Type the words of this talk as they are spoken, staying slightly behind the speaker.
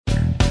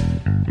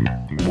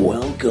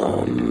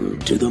Welcome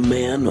to the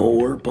Man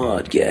Whore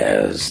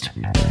Podcast.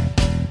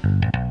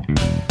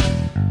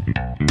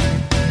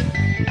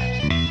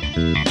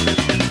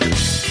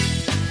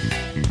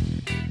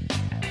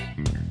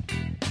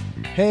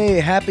 Hey,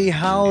 happy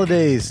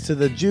holidays to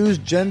the Jews,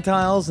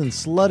 Gentiles, and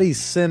slutty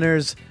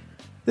sinners.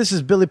 This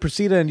is Billy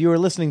Procida, and you are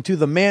listening to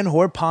the Man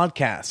Whore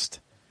Podcast.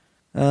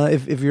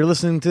 If you're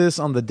listening to this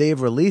on the day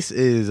of release, it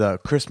is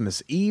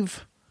Christmas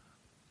Eve.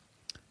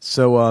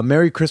 So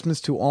Merry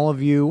Christmas to all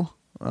of you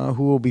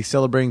who will be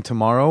celebrating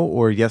tomorrow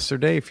or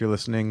yesterday if you're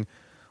listening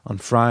on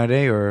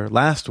Friday, or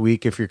last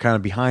week if you're kind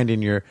of behind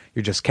and you're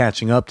just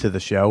catching up to the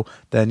show.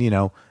 Then you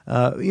know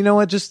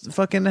what, just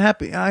fucking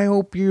happy. I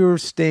hope you're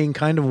staying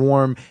kind of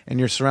warm and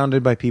you're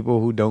surrounded by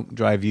people who don't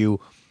drive you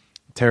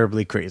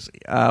terribly crazy.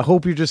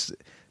 Hope you just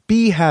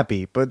be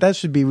happy, but that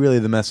should be really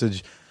the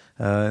message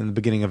in the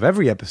beginning of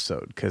every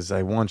episode, because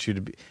I want you to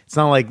be. It's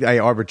not like I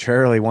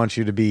arbitrarily want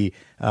you to be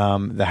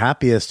the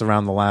happiest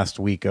around the last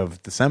week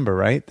of December,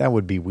 right? That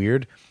would be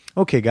weird.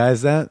 Okay,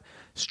 guys, that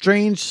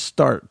strange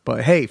start,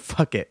 but hey,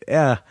 fuck it.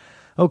 Yeah,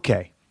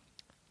 okay.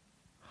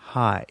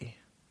 Hi.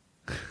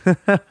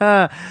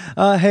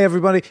 Hey,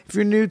 everybody. If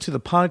you're new to the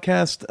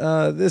podcast,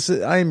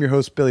 I am your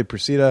host, Billy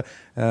Procida.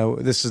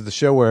 This is the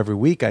show where every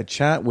week I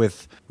chat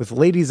with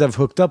ladies I've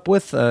hooked up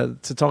with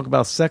to talk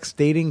about sex,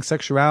 dating,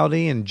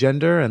 sexuality, and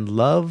gender and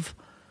love.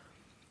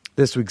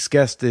 This week's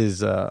guest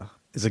is a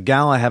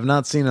gal I have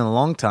not seen in a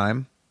long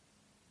time,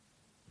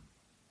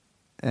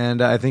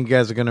 and I think you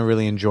guys are going to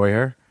really enjoy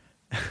her.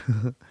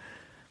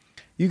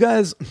 You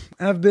guys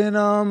have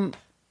been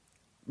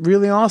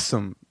really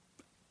awesome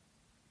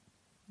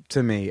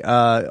to me,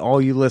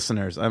 all you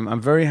listeners.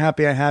 I'm very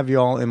happy I have you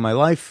all in my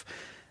life.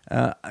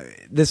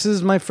 This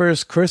is my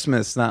first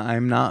Christmas that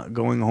I'm not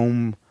going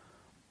home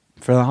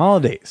for the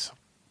holidays.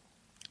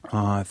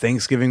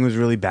 Thanksgiving was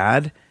really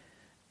bad,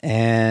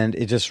 and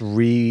it just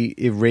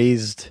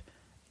raised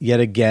yet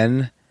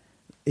again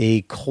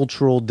a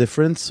cultural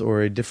difference,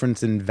 or a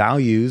difference in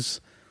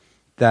values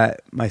that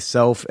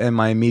myself and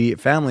my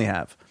immediate family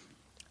have.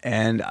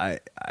 And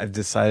I've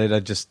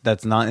decided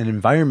that's not an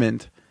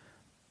environment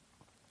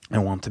I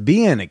want to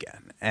be in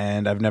again.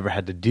 And I've never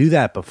had to do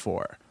that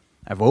before.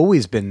 I've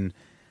always been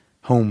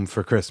home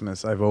for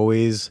Christmas. I've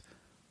always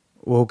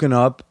woken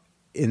up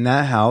in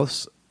that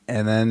house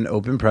and then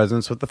opened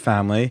presents with the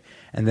family,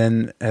 and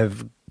then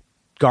have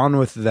gone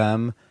with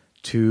them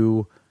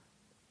to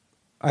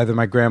either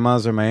my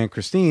grandma's or my Aunt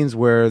Christine's,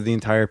 where the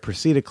entire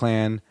Procida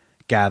clan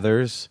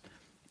gathers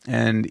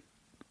and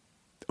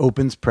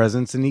opens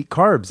presents and eat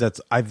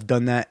carbs. I've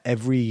done that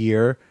every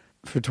year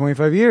for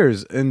 25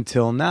 years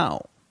until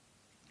now.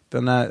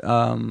 Done that,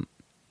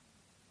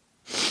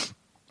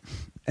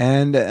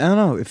 and I don't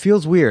know, it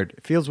feels weird.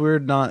 It feels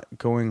weird not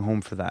going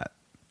home for that.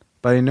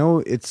 But I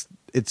know it's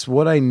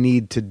what I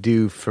need to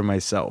do for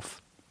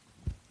myself,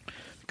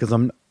 because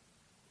I'm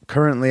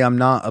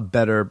not a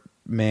better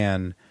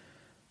man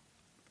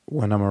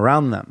when I'm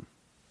around them.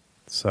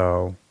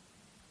 So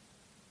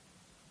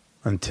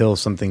until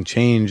something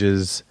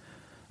changes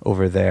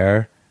over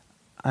there,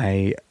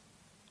 I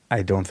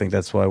don't think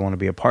that's what I want to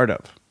be a part of.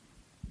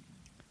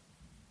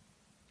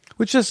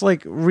 Which just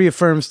like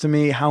reaffirms to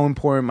me how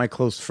important my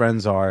close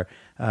friends are.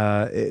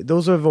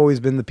 Those have always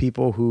been the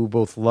people who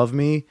both love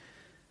me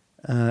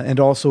and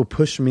also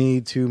push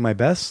me to my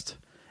best,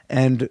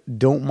 and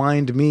don't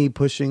mind me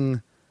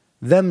pushing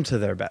them to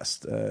their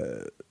best.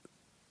 It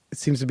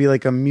seems to be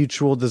like a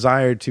mutual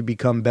desire to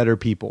become better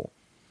people.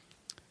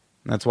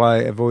 And that's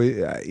why I've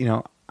always, I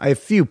have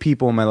few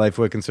people in my life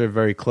who I consider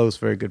very close,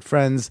 very good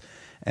friends,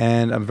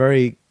 and I'm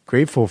very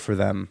grateful for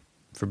them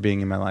for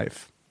being in my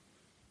life.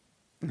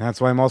 And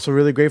that's why I'm also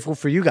really grateful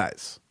for you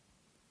guys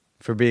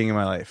for being in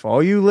my life.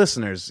 All you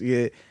listeners,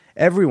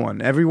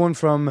 everyone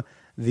from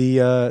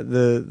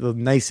the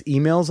nice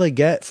emails I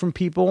get from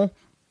people,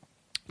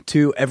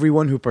 to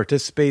everyone who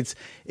participates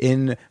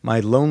in my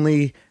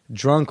lonely,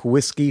 drunk,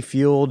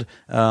 whiskey-fueled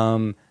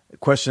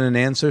question and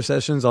answer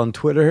sessions on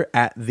Twitter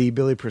at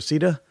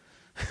 @TheBillyProcida.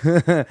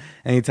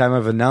 Anytime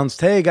I've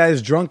announced, hey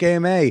guys, drunk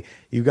AMA,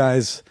 you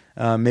guys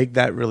make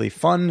that really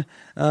fun.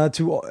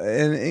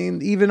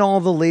 And even all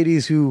the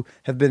ladies who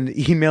have been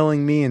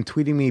emailing me and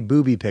tweeting me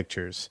booby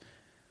pictures.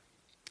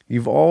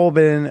 You've all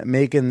been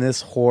making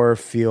this whore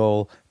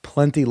feel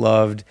plenty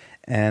loved,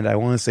 and I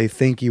want to say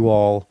thank you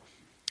all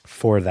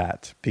for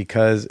that,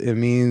 because it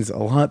means a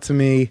lot to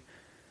me,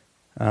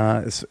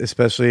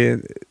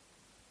 especially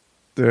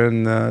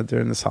during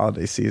this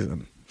holiday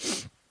season.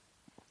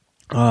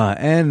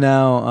 And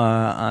now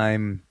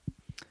I'm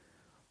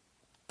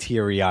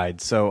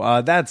teary-eyed,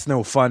 so that's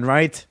no fun,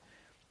 right?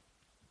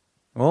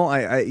 Well,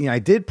 I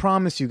did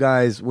promise you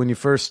guys when you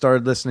first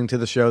started listening to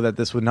the show that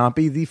this would not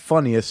be the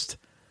funniest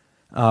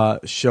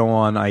show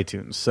on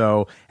iTunes,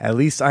 so at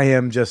least I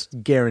am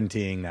just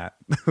guaranteeing that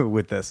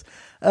with this.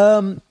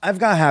 I've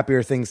got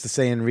happier things to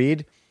say and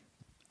read.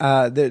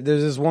 There's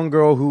this one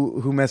girl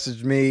who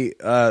messaged me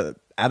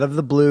out of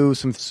the blue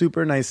some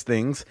super nice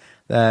things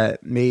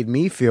that made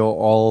me feel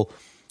all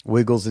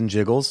wiggles and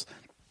jiggles.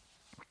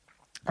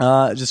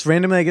 Just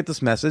randomly I get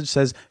this message,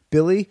 says,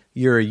 Billy,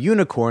 you're a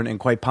unicorn and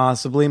quite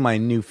possibly my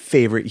new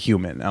favorite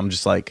human. I'm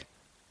just like,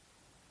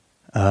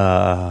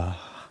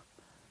 why?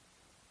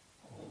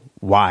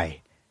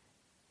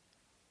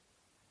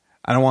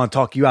 I don't want to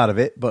talk you out of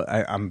it, but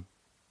I'm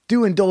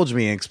do indulge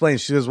me and explain.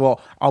 She goes,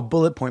 well, I'll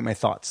bullet point my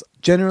thoughts.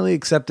 Generally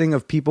accepting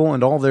of people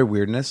and all their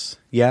weirdness.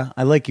 Yeah,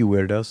 I like you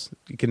weirdos.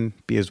 You can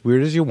be as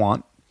weird as you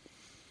want.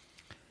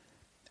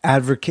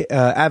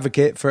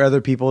 Advocate for other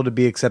people to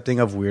be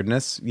accepting of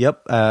weirdness.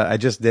 Yep, I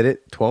just did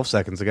it 12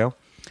 seconds ago.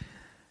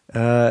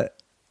 I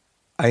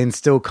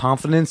instill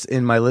confidence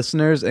in my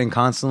listeners and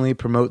constantly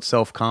promote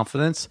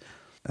self-confidence.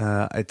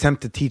 I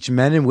attempt to teach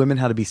men and women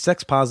how to be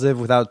sex positive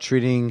without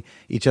treating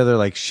each other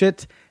like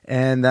shit,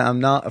 and that I'm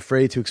not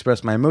afraid to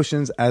express my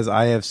emotions, as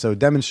I have so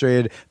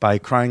demonstrated by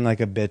crying like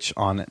a bitch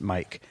on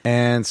mic.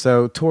 And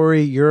so,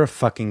 Tori, you're a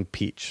fucking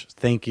peach.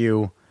 Thank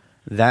you.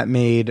 That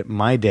made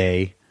my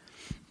day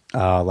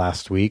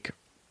last week.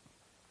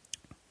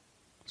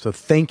 So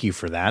thank you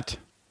for that.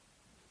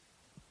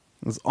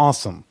 It was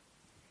awesome.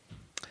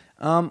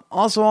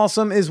 Also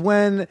awesome is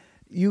when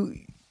you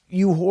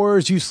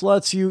whores, you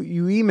sluts,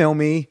 you email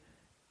me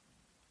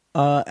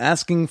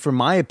asking for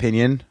my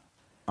opinion.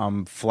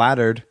 I'm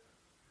flattered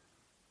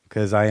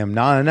because I am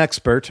not an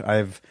expert.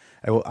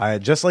 I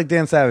just like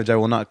Dan Savage, I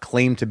will not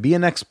claim to be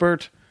an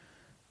expert.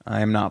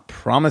 I am not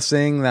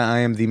promising that I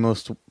am the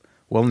most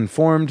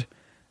well-informed.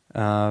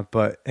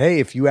 But hey,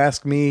 if you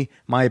ask me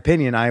my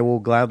opinion, I will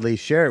gladly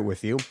share it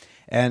with you.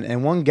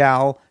 And one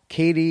gal,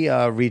 Katie,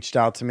 reached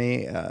out to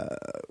me,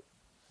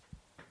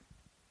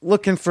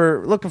 looking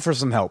for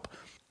some help.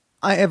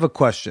 I have a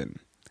question.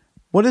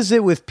 What is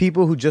it with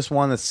people who just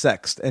want to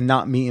sext and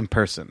not meet in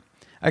person?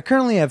 I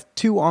currently have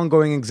 2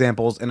 ongoing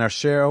examples, and I'll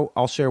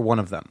share one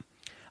of them.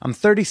 I'm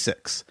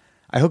 36.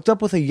 I hooked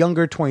up with a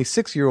younger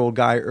 26-year-old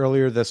guy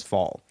earlier this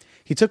fall.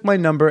 He took my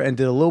number and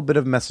did a little bit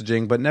of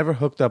messaging, but never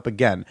hooked up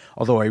again,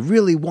 although I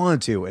really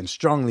wanted to and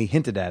strongly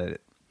hinted at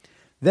it.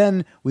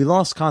 Then we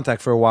lost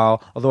contact for a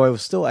while, although I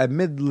was still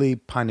admittedly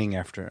pining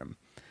after him.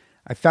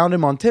 I found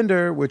him on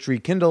Tinder, which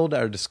rekindled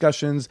our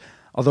discussions,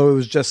 although it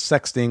was just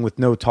sexting with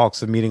no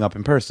talks of meeting up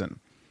in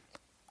person.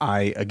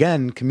 I,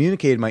 again,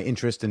 communicated my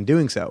interest in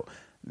doing so.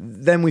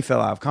 Then we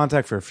fell out of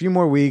contact for a few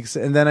more weeks,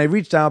 and then I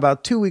reached out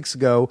about 2 weeks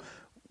ago.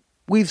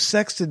 We've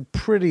sexted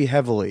pretty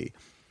heavily,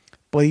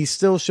 but he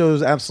still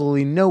shows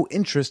absolutely no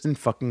interest in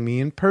fucking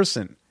me in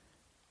person.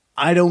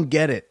 I don't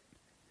get it.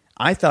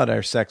 I thought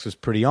our sex was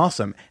pretty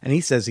awesome, and he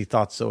says he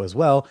thought so as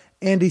well,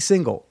 and he's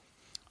single.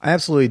 I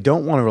absolutely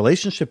don't want a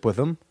relationship with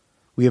him.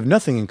 We have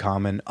nothing in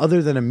common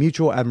other than a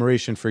mutual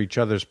admiration for each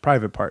other's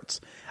private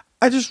parts.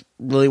 I just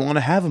really want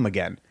to have him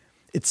again.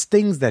 It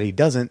stings that he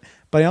doesn't,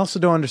 but I also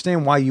don't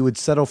understand why you would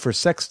settle for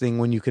sexting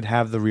when you could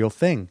have the real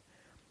thing.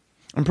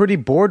 I'm pretty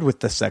bored with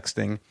the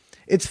sexting.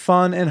 It's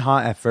fun and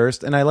hot at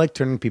first, and I like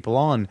turning people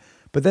on,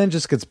 but then it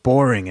just gets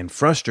boring and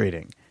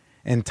frustrating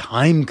and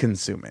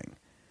time-consuming.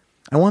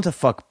 I want to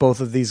fuck both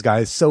of these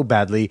guys so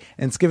badly,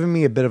 and it's giving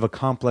me a bit of a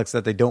complex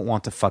that they don't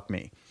want to fuck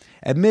me.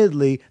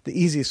 Admittedly, the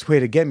easiest way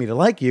to get me to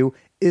like you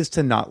is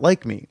to not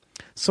like me.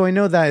 So I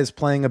know that is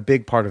playing a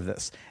big part of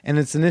this, and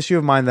it's an issue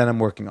of mine that I'm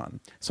working on.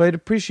 So I'd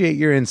appreciate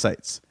your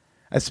insights.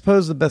 I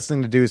suppose the best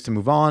thing to do is to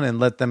move on and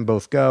let them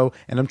both go,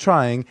 and I'm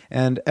trying,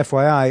 and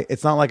FYI,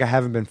 it's not like I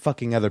haven't been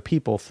fucking other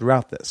people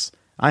throughout this.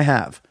 I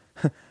have.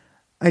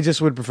 I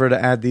just would prefer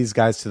to add these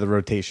guys to the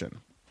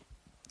rotation.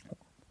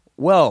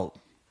 Well,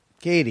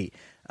 Katie,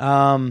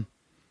 I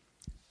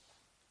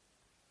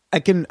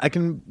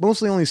can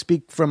mostly only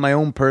speak from my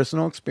own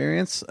personal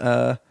experience.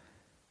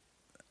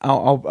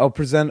 I'll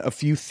present a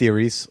few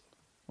theories,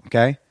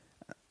 okay?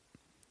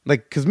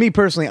 Like, because me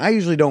personally, I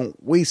usually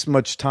don't waste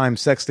much time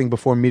sexting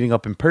before meeting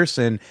up in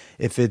person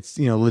if it's,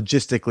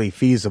 logistically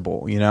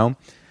feasible,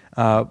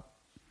 but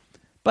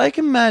I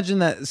can imagine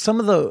that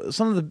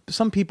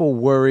some people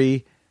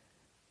worry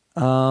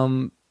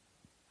that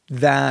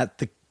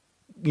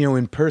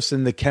in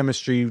person the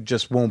chemistry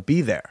just won't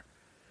be there.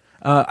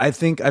 I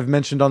think I've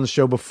mentioned on the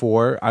show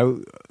before,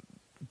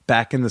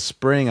 back in the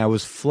spring, I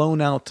was flown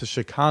out to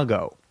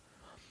Chicago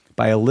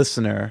by a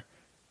listener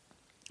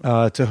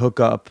to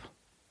hook up.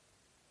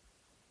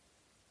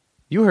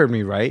 You heard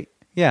me right.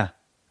 Yeah.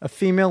 A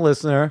female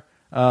listener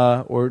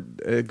or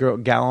a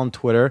gal on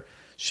Twitter.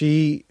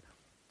 She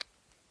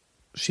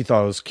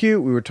thought it was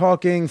cute. We were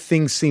talking.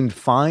 Things seemed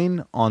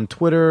fine on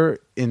Twitter,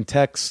 in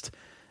text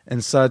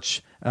and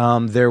such.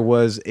 There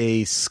was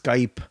a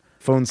Skype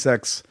phone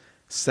sex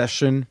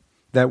session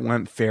that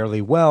went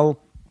fairly well.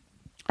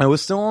 I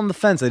was still on the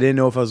fence. I didn't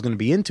know if I was going to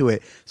be into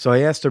it. So I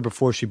asked her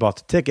before she bought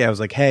the ticket. I was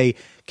like, hey,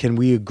 can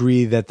we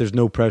agree that there's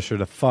no pressure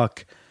to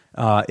fuck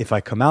if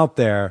I come out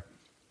there?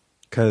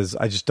 Because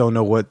I just don't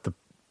know what the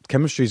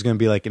chemistry is going to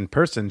be like in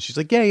person. She's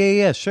like,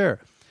 yeah, sure.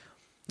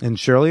 And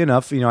surely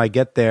enough, I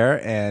get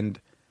there and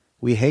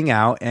we hang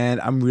out and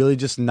I'm really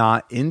just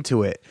not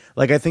into it.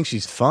 Like, I think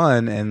she's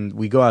fun and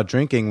we go out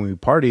drinking and we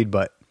partied,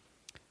 but,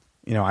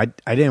 I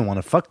didn't want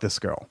to fuck this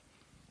girl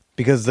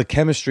because the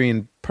chemistry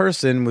in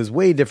person was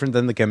way different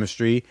than the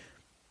chemistry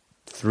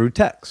through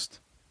text.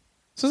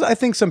 So I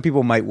think some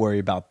people might worry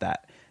about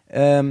that.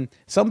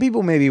 Some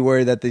people may be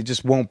worried that they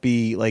just won't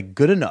be like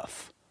good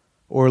enough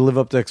or live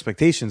up to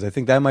expectations. I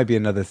think that might be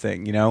another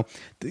thing, you know.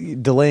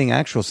 Delaying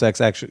actual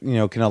sex actually, you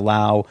know, can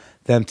allow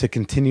them to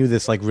continue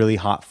this like really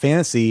hot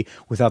fantasy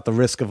without the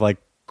risk of like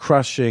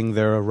crushing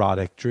their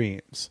erotic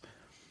dreams.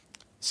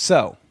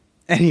 So,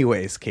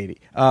 anyways,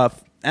 Katie,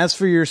 as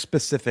for your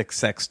specific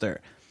sexter,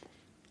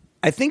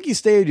 I think you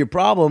stated your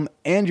problem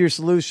and your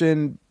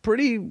solution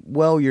pretty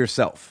well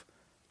yourself.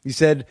 You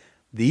said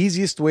the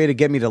easiest way to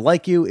get me to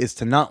like you is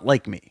to not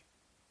like me.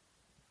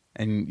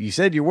 And you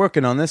said you're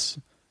working on this.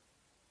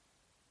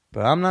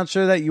 But I'm not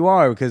sure that you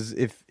are, because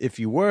if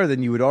you were,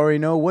 then you would already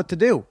know what to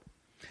do.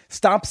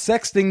 Stop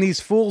sexting these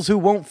fools who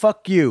won't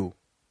fuck you.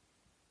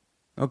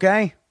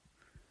 Okay?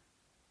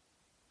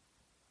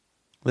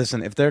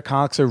 Listen, if their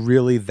cocks are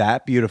really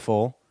that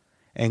beautiful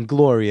and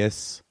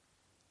glorious,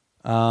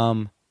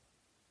 then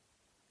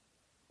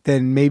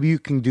maybe you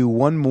can do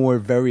one more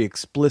very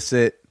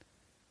explicit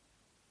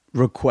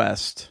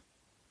request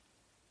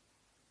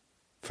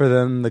for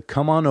them to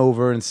come on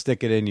over and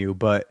stick it in you.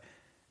 But,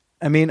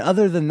 I mean,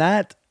 other than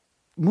that,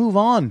 move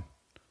on.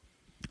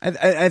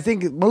 I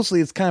think mostly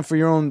it's kind of for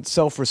your own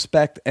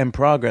self-respect and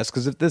progress,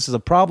 because if this is a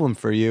problem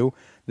for you,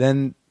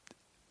 then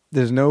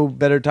there's no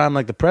better time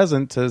like the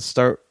present to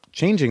start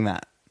changing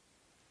that.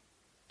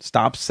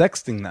 Stop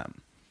sexting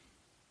them.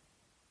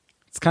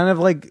 It's kind of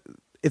like,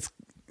 it's,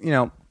 you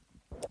know,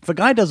 if a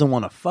guy doesn't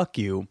want to fuck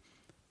you,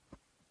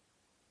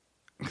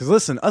 because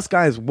listen, us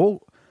guys a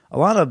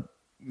lot of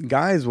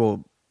guys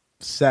will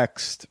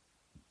sext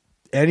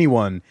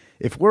anyone.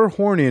 If we're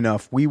horny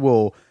enough, we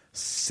will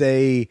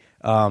say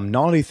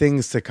naughty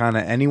things to kind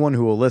of anyone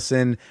who will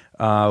listen.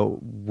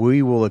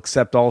 We will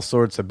accept all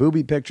sorts of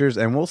booby pictures,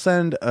 and we'll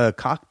send a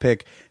cock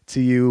pic to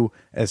you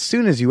as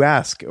soon as you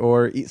ask,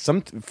 or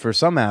for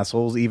some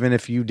assholes, even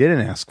if you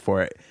didn't ask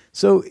for it.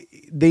 So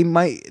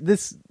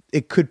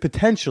it could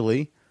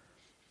potentially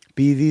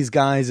be these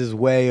guys'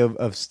 way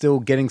of still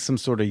getting some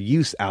sort of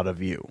use out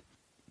of you,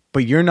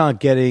 but you're not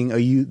getting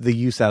the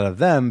use out of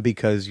them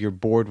because you're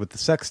bored with the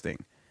sexting.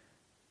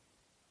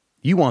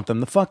 You want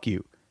them to fuck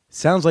you.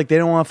 Sounds like they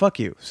don't want to fuck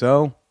you,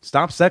 so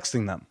stop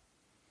sexting them.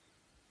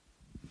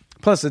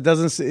 Plus,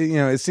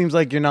 it seems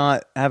like you're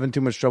not having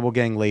too much trouble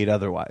getting laid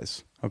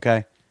otherwise,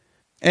 okay?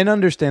 And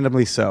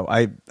understandably so.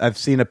 I've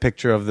seen a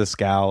picture of this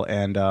gal,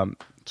 and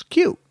it's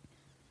cute.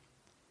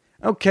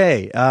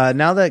 Okay,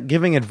 now that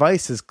giving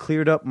advice has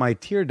cleared up my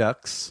tear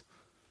ducts,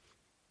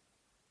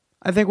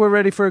 I think we're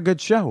ready for a good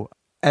show.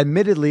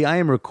 Admittedly, I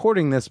am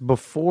recording this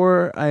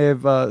before I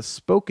have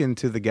spoken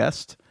to the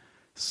guest,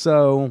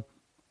 so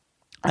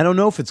I don't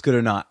know if it's good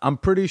or not. I'm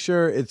pretty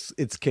sure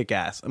it's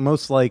kick-ass.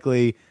 Most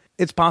likely,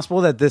 it's possible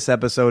that this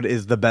episode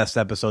is the best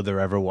episode there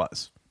ever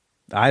was.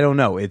 I don't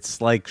know. It's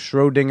like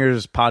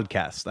Schrodinger's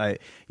podcast.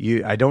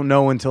 I don't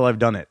know until I've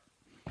done it.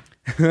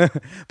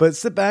 But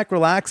sit back,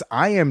 relax.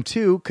 I am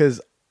too,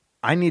 because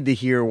I need to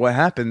hear what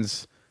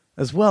happens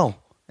as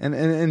well. And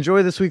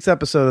enjoy this week's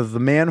episode of the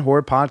Man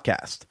Whore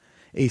Podcast,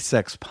 a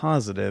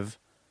sex-positive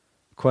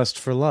quest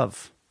for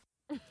love.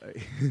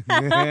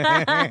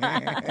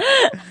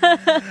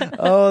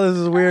 Oh, this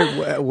is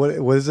weird.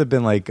 What has it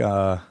been like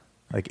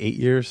 8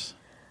 years,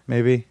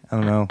 maybe? I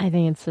don't know. I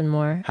think it's been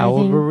more. How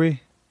old were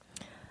we?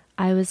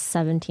 I was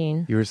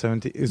 17. You were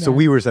 17? So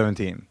we were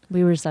 17.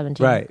 We were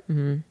 17. Right.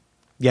 Mm-hmm.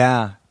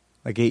 Yeah.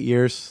 Like 8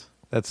 years.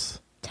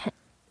 That's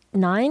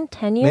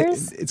 10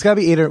 years? It's got to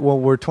be 8 well,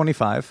 we're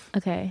 25.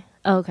 Okay.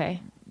 Oh, okay.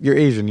 You're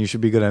Asian. You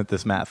should be good at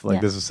this math. Like,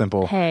 yeah. This is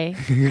simple. Hey,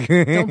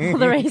 don't pull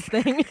the race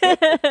thing.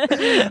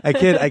 I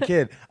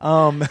kid.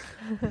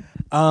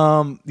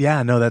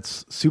 Yeah, no,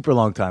 that's super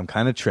long time.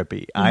 Kind of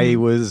trippy. Mm-hmm. I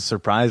was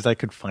surprised I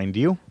could find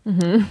you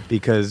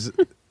because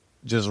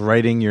just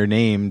writing your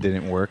name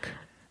didn't work.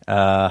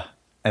 And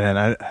then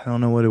I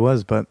don't know what it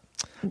was, but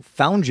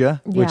found you,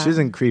 which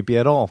isn't creepy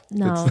at all.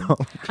 No,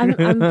 I'm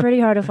pretty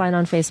hard to find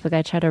on Facebook.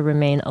 I try to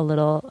remain a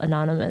little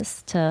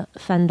anonymous to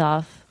fend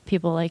off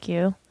people like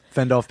you.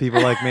 Fend off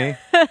people like me?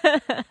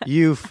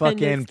 You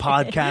fucking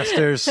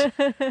podcasters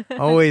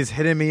always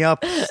hitting me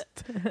up.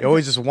 You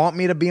always just want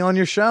me to be on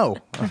your show.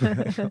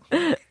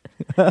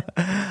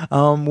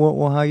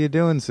 Well, how you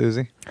doing,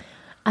 Susie?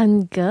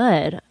 I'm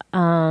good.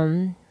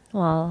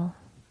 Well,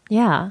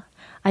 yeah.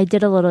 I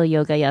did a little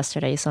yoga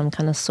yesterday, so I'm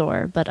kind of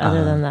sore. But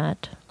other than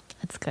that,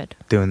 it's good.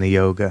 Doing the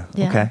yoga.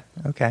 Yeah.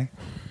 Okay.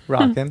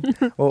 Rocking.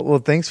 well,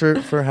 thanks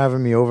for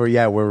having me over.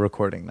 Yeah, we're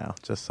recording now,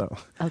 just so.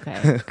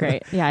 Okay,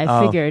 great. Yeah,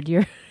 I figured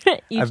you've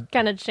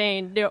kind of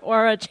changed. Your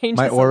aura changes.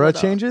 My aura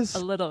changes?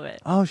 A little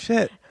bit. Oh,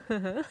 shit.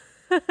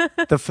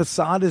 The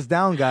facade is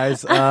down,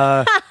 guys.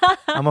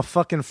 I'm a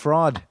fucking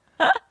fraud.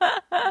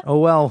 Oh,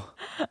 well.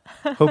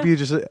 Hope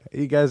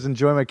you guys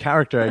enjoy my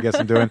character, I guess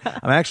I'm doing.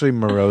 I'm actually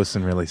morose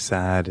and really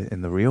sad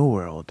in the real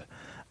world.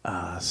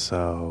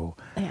 So.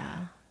 Yeah.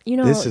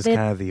 This is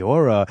kind of the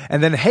aura.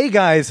 And then, hey,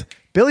 guys,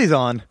 Billy's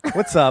on.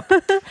 What's up?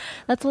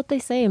 That's what they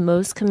say.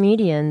 Most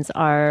comedians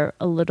are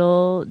a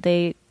little,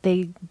 they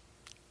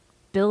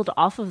build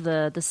off of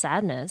the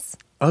sadness.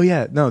 Oh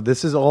yeah, no,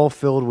 this is all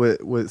filled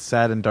with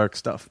sad and dark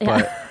stuff.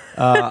 But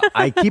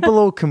I keep a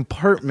little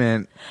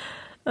compartment.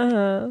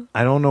 I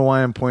don't know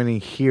why I'm pointing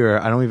here.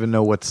 I don't even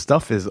know what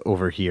stuff is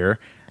over here,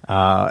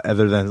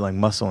 other than like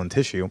muscle and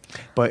tissue.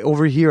 But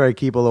over here, I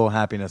keep a little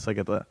happiness. I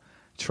get to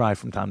try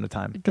from time to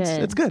time.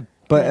 It's good.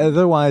 But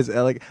otherwise,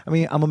 I'm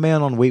a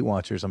man on Weight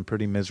Watchers. I'm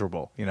pretty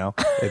miserable. You know,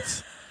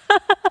 it's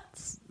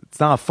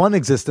not a fun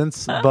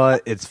existence,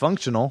 but it's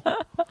functional.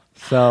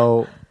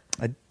 So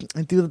I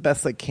do the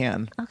best I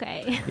can.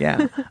 Okay.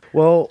 Yeah.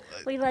 Well,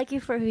 we like you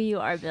for who you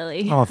are,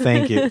 Billy. Oh,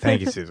 thank you,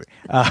 Susie.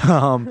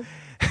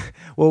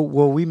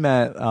 Well, we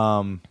met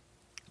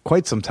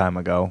quite some time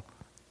ago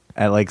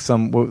at like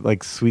some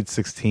Sweet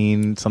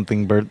 16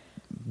 something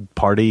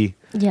party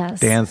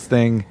dance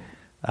thing.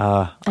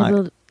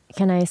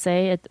 Can I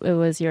say it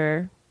was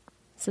your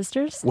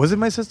sister's? Was it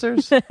my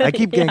sister's? I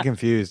keep getting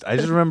confused. I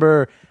just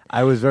remember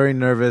I was very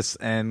nervous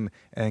and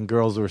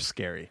girls were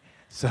scary.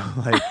 So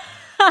like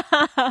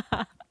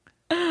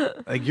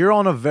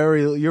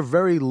you're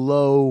very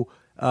low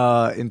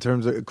in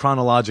terms of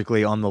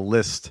chronologically on the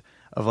list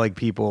of like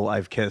people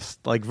I've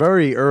kissed, like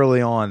very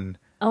early on.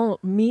 Oh,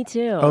 me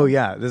too. Oh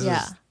yeah, this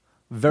is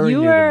very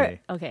new to me.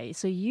 Okay,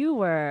 so you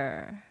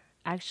were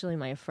actually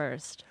my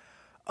first.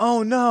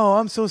 Oh no,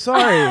 I'm so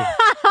sorry.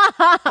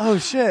 Oh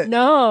shit.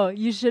 No,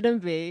 you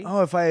shouldn't be.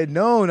 Oh, if I had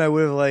known, I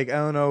would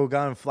have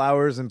gotten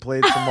flowers and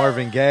played some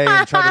Marvin Gaye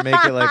and tried to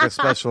make it like a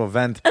special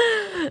event.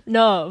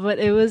 No, but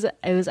it was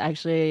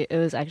actually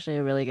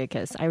a really good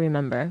kiss. I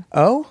remember.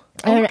 Oh?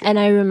 Okay. And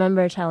I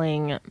remember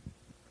telling.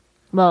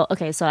 Well,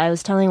 okay, so I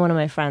was telling one of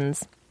my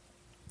friends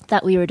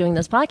that we were doing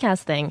this podcast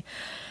thing,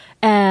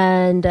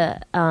 and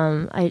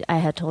I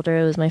had told her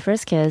it was my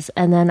first kiss,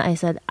 and then I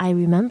said I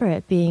remember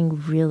it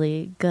being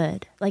really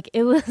good. Like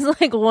it was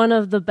like one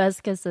of the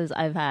best kisses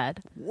I've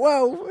had.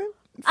 Whoa!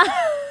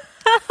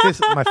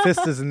 My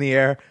fist is in the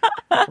air,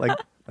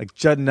 like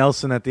Judd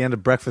Nelson at the end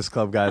of Breakfast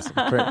Club, guys.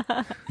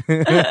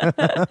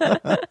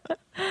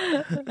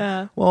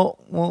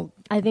 Well.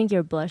 I think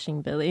you're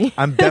blushing, Billy.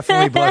 I'm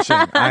definitely blushing.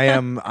 I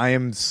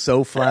am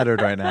so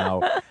flattered right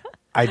now.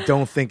 I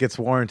don't think it's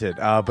warranted,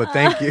 but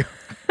thank you.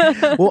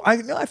 Well,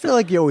 I feel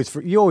like you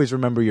always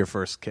remember your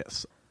first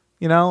kiss.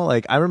 You know,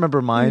 like I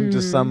remember mine,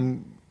 just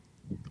some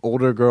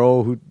older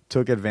girl who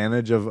took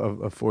advantage of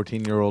a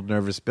 14-year-old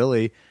nervous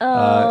Billy in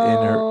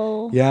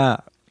her. Yeah.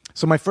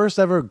 So my first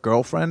ever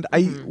girlfriend.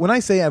 When I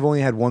say I've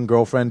only had one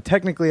girlfriend,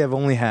 technically I've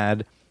only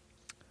had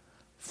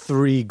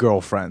 3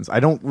 girlfriends.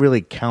 I don't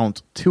really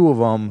count 2 of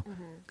them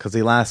because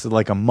they lasted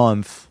like a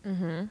month.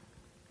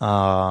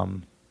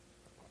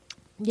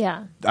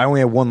 Yeah. I only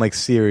had one like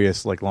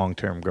serious like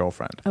long-term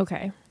girlfriend.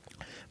 Okay.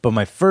 But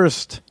my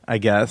first, I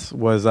guess,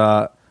 was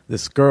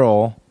this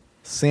girl,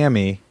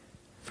 Sammy,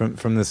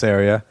 from this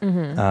area.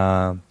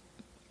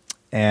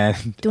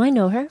 And do I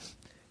know her?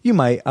 You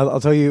might.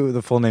 I'll tell you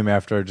the full name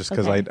after, just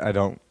because I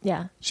don't.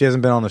 Yeah. She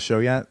hasn't been on the show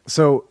yet.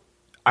 So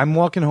I'm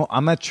walking home.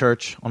 I'm at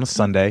church on a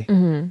Sunday.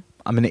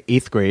 I'm in the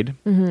 8th grade.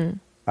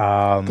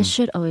 This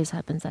shit always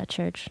happens at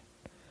church.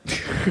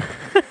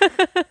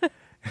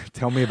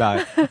 Tell me about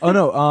it. Oh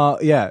no,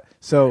 yeah.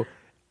 So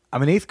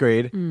I'm in 8th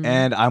grade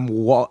and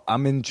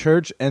I'm in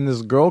church and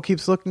this girl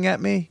keeps looking at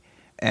me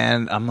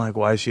and I'm like,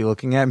 why is she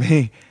looking at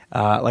me?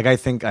 Like I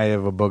think I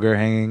have a booger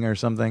hanging or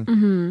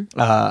something.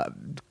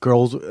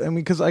 Girls, I mean,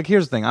 because like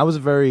here's the thing, I was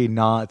very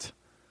not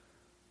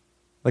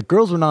like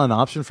girls were not an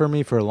option for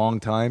me for a long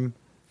time,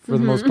 for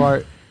the most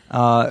part.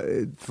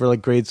 For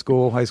like grade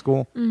school, high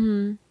school.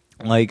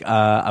 Like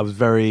I was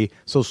very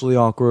socially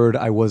awkward.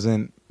 I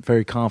wasn't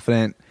very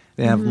confident.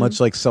 Didn't have much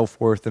like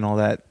self-worth and all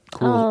that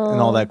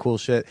cool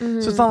shit. So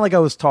it's not like I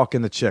was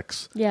talking to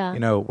chicks. Yeah. You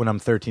know, when I'm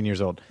 13 years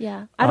old.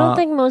 Yeah. I don't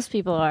think most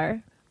people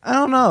are. I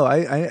don't know. I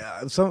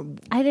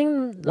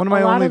think a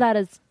lot of that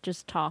is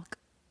just talk.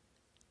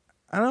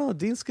 I don't know.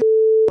 Dean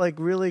like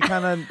really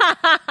kind of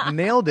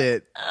nailed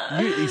it.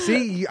 You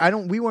see,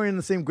 we weren't in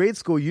the same grade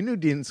school. You knew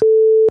Dean.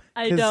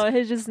 I know,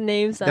 his just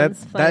name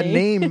sounds funny. That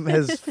name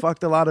has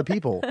fucked a lot of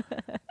people.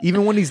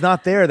 Even when he's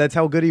not there, that's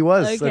how good he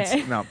was.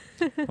 Okay. I'm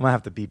gonna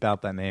have to beep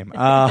out that name.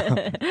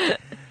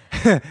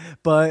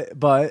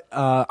 But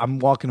I'm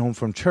walking home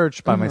from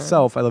church by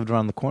myself. I lived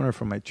around the corner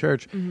from my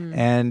church,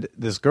 and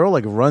this girl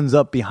like runs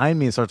up behind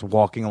me and starts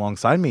walking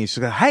alongside me.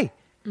 She's like, "Hey,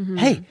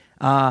 hey!"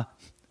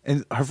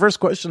 And her first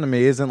question to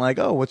me isn't like,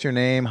 "Oh, what's your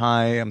name?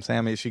 Hi, I'm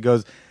Sammy." She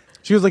was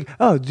like,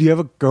 "Oh, do you have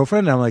a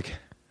girlfriend?" And I'm like,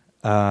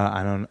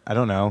 I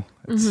don't know.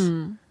 It's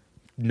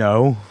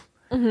no.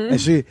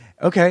 And she,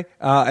 okay.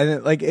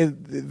 And it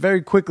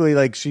very quickly,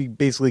 like she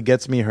basically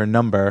gets me her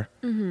number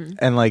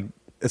and like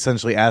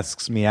essentially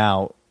asks me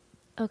out.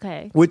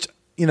 Okay. Which,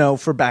 you know,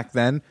 for back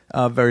then,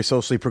 very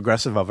socially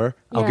progressive of her.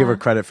 I'll give her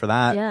credit for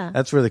that. Yeah.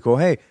 That's really cool.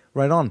 Hey,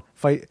 right on.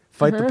 Fight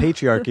the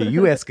patriarchy.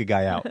 You ask a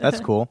guy out.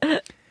 That's cool.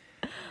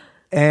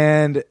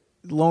 And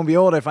lo and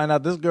behold, I find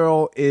out this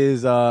girl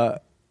is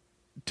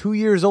 2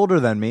 years older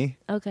than me.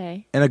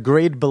 Okay. And a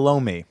grade below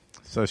me.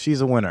 So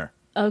she's a winner.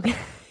 Okay.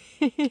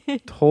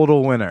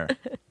 Total winner.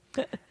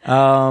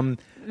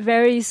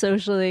 Very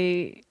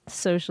socially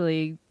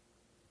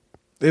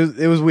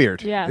it was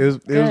weird. Yeah, it was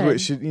good.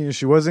 weird.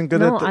 She wasn't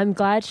good No, at. I'm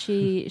glad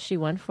she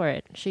went for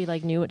it. She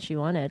like knew what she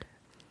wanted.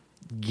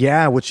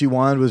 Yeah, what she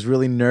wanted was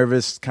really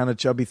nervous, kind of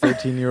chubby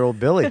 13-year-old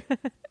Billy.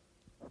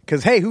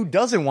 Because hey, who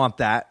doesn't want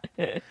that?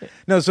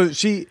 No, so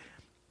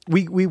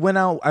we went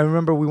out. I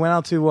remember we went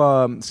out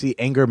to see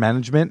Anger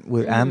Management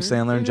with Adam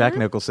Sandler and Jack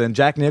Nicholson.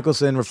 Jack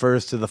Nicholson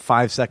refers to the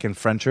 5-second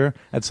Frencher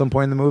at some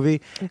point in the movie,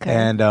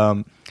 and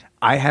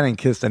I hadn't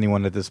kissed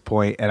anyone at this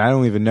point, and I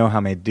don't even know how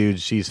many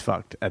dudes she's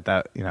fucked at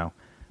that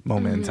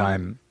moment in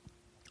time.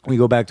 We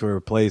go back to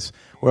her place.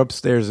 We're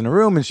upstairs in a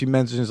room, and she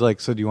mentions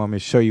like, "So do you want me to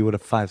show you what a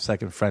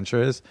 5-second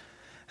Frencher is?"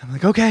 I'm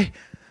like, "Okay,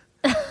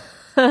 all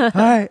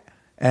right."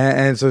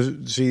 And so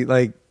she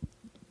like,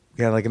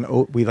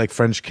 we like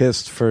French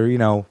kissed for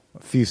a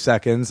few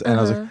seconds, and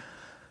I was like,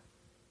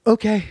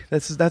 "Okay,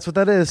 that's what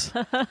that is."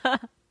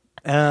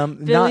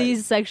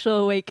 Billy's sexual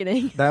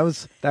awakening. That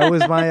was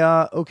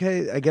my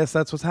okay. I guess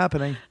that's what's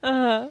happening.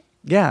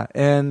 Yeah,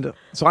 and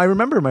so I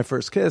remember my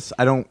first kiss.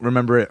 I don't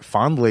remember it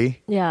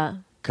fondly. Yeah.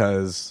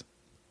 Because,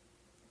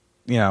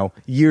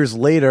 years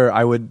later,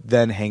 I would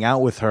then hang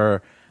out with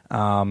her,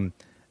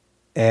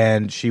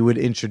 and she would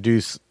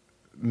introduce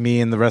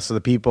me and the rest of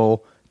the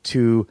people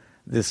to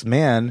this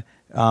man,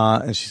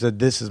 and she said,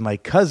 "This is my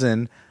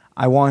cousin.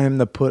 I want him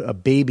to put a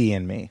baby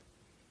in me,"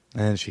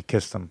 and she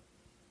kissed him.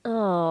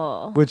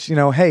 Oh, which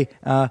hey,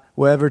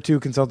 whatever two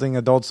consulting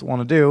adults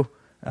want to do,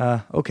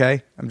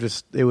 okay.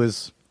 It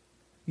was,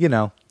 she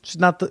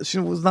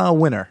was not a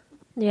winner.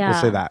 Yeah,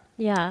 we'll say that.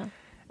 Yeah.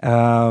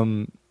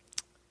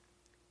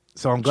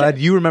 So I'm glad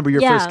you remember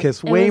your first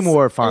kiss way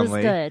more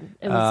fondly. It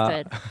was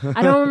good.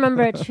 I don't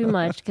remember it too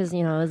much because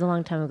it was a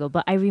long time ago.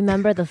 But I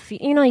remember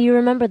you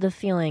remember the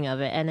feeling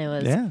of it, and it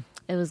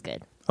was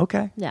good.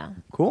 Okay. Yeah.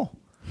 Cool.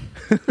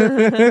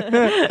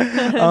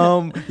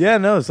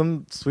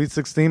 Some Sweet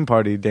 16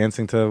 party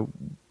dancing to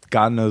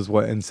God knows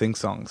what NSYNC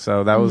song.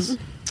 So that was.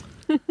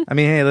 I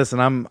mean, hey,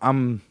 listen,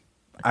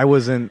 I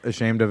wasn't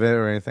ashamed of it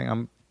or anything.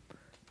 I'm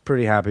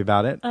pretty happy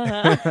about it.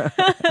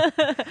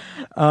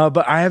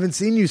 But I haven't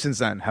seen you since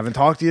then. Haven't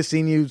talked to you,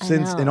 seen you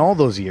since in all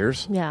those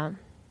years. Yeah.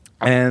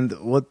 And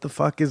what the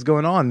fuck is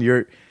going on?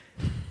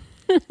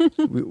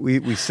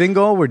 We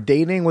single, we're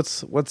dating.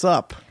 What's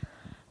up?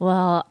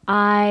 Well,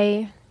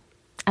 I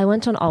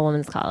went to an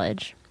all-women's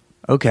college.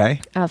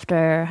 Okay.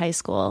 After high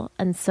school.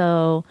 And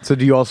so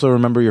do you also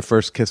remember your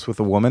first kiss with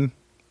a woman?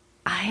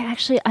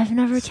 I've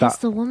never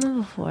kissed a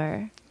woman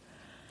before.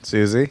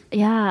 Susie?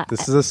 Yeah.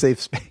 This is a safe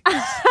space.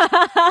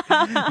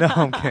 No,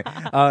 I'm kidding.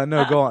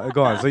 No,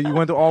 go on. So you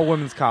went to all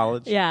women's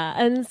college. Yeah.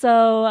 And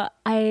so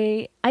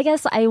I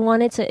guess I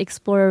wanted to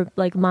explore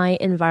like my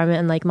environment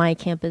and like my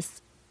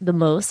campus the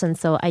most. And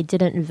so I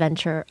didn't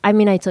venture. I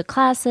mean, I took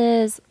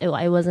classes.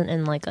 I wasn't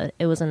in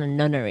it wasn't a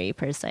nunnery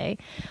per se,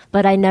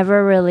 but I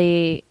never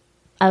really,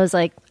 I was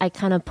like, I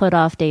kind of put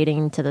off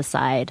dating to the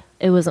side.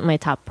 It wasn't my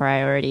top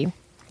priority.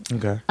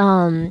 Okay.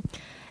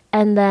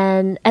 And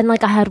then,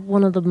 I had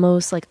one of the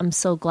most, I'm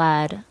so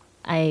glad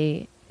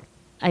I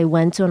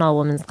went to an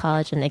all-women's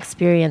college and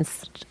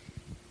experienced,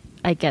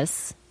 I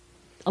guess,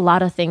 a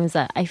lot of things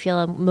that I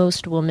feel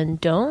most women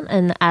don't.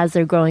 And as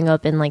they're growing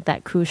up in,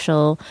 that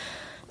crucial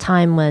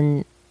time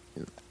when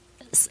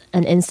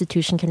an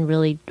institution can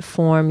really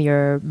form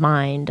your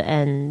mind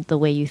and the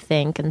way you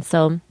think. And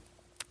so,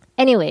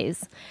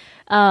 anyways,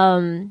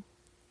 I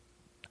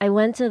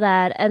went to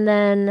that. And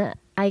then,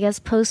 I guess,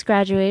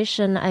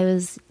 post-graduation, I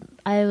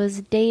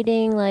was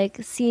dating,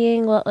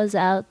 seeing what was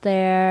out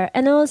there,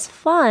 and it was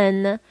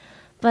fun,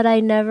 but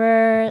I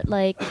never,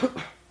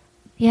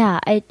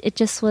 it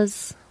just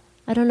was,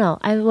 I don't know.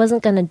 I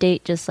wasn't going to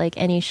date just,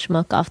 any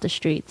schmuck off the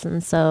streets,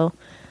 and so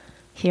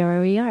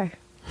here we are.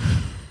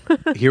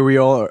 Here we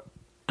are.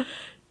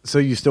 So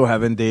you still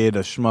haven't dated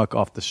a schmuck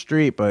off the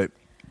street, but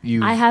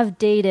you... I have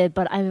dated,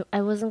 but I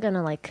wasn't going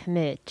to,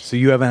 commit. So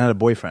you haven't had a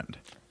boyfriend?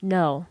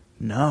 No.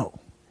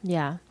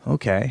 Yeah.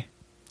 Okay.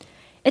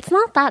 It's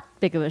not that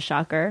big of a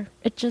shocker.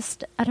 It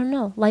just, I don't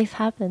know, life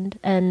happened.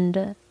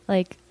 And,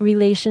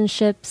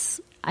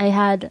 relationships,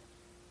 I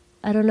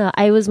don't know,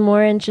 I was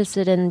more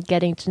interested in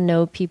getting to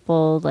know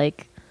people,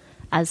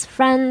 as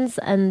friends,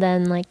 and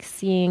then,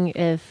 seeing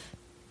if,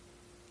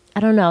 I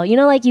don't know,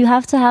 you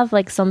have to have,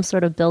 some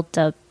sort of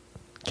built-up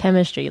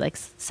chemistry,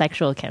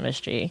 sexual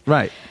chemistry.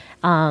 Right.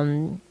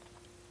 And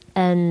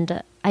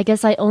I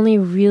guess I only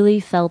really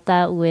felt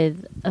that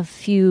with a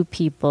few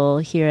people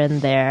here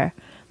and there.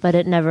 But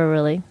it never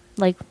really,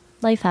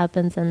 life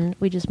happens and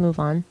we just move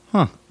on.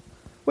 Huh.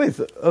 Wait,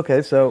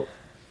 okay, so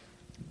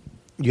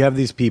you have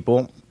these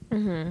people.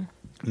 Mm-hmm.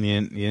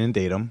 You didn't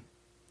date them.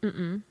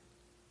 Mm-mm.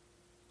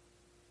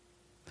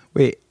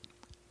 Wait,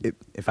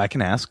 if I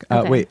can ask.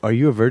 Okay. Wait, are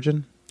you a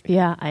virgin?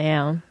 Yeah, I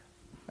am.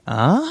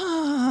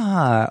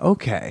 Ah,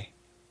 okay.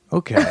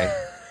 Okay,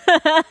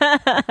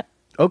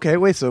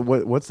 wait, so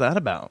what's that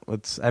about?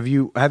 Have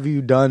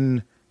you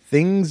done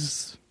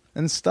things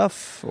and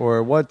stuff,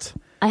 or what?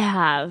 I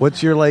have.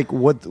 What's your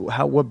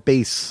what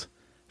base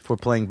for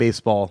playing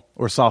baseball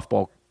or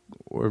softball,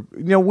 or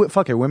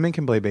fuck it, women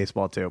can play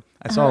baseball too.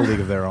 I saw a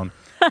league of their own.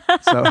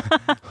 So,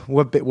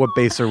 what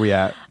base are we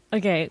at?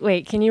 Okay,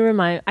 wait. Can you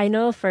remind? I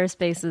know first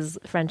base is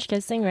French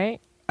kissing,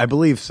 right? I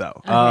believe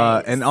so.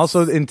 Okay. And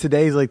also in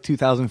today's like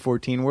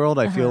 2014 world,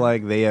 I feel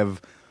like they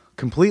have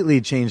completely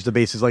changed the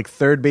bases. Like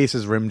third base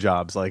is rim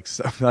jobs. Like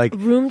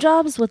Room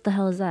jobs? What the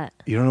hell is that?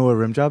 You don't know what a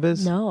rim job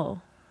is?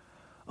 No.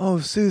 Oh,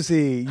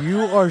 Susie, you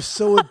are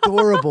so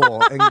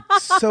adorable and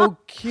so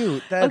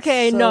cute. That's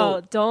Okay, so...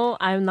 no, don't.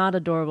 I'm not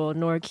adorable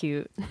nor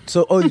cute.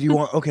 So, you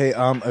want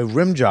a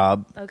rim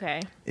job?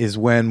 Okay. Is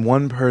when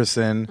one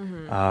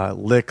person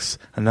licks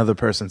another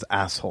person's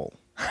asshole.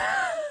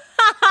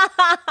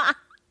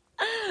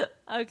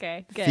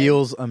 Okay, good.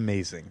 Feels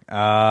amazing.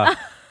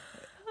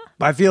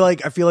 But I feel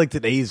like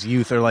today's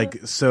youth are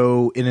like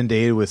so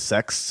inundated with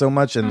sex so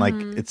much, and like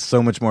it's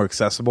so much more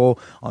accessible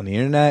on the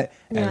internet,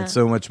 and it's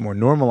so much more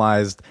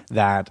normalized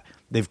that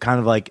they've kind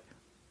of like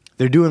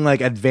they're doing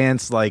like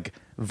advanced like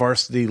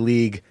varsity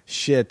league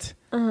shit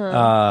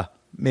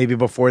maybe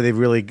before they've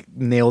really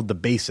nailed the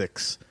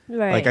basics.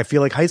 Right. Like I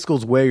feel like high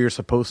school's where you're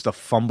supposed to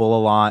fumble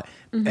a lot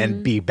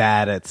and be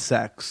bad at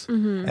sex,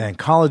 and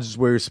college is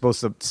where you're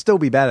supposed to still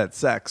be bad at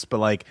sex, but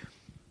like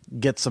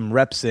get some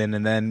reps in,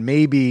 and then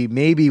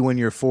maybe when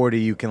you're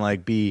 40 you can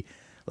like be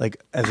like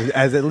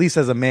as at least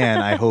as a man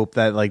I hope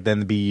that like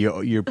then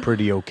you're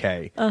pretty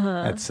okay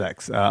at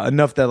sex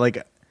enough that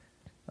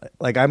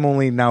like I'm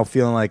only now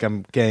feeling like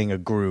I'm getting a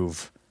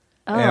groove,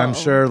 and I'm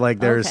sure like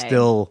there's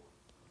still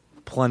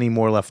plenty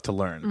more left to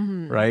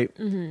learn, right?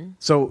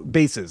 So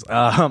bases.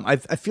 I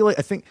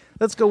think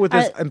let's go with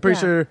this. I'm pretty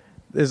sure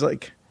there's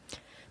like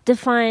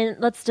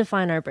let's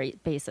define our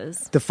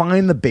bases.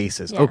 Define the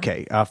bases. Yeah.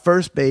 Okay.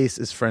 First base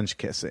is French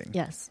kissing.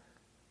 Yes.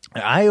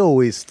 I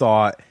always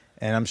thought,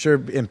 and I'm sure,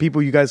 and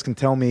people, you guys can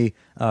tell me,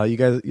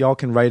 y'all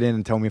can write in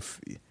and tell me if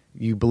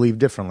you believe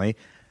differently.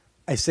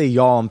 I say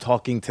y'all, I'm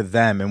talking to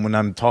them, and when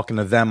I'm talking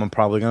to them, I'm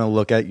probably going to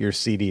look at your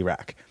CD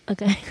rack.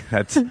 Okay.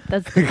 That's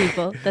the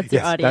people. That's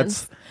your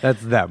audience.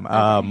 That's them.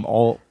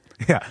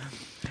 Okay.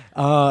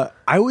 I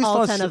always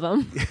all thought 10 of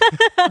them.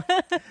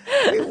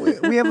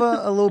 we have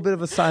a little bit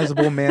of a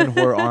sizable man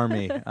whore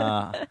army.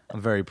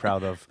 I'm very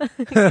proud of,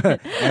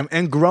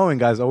 and growing,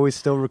 guys. Always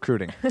still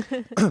recruiting.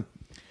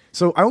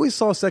 So I always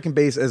saw second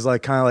base as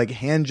like kind of like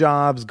hand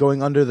jobs,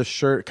 going under the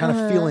shirt, kind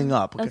of feeling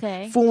up,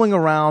 fooling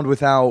around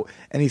without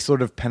any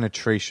sort of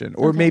penetration,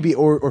 or maybe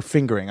or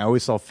fingering. I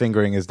always saw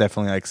fingering as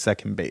definitely like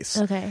second base.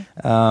 Okay.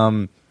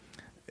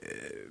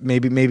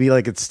 Maybe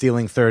like it's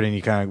stealing third and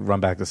you kind of run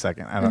back to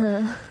second. I don't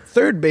know.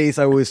 Third base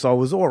I always saw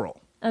was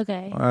oral.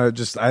 Okay.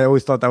 I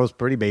always thought that was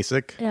pretty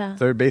basic. Yeah.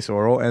 Third base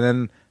oral, and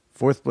then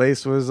fourth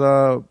base was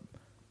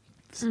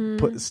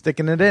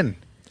sticking it in.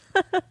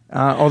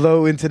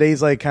 Although in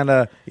today's like kind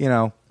of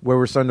where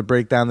we're starting to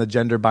break down the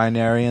gender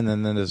binary, and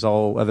then there's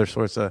all other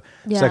sorts of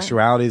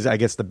sexualities. I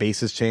guess the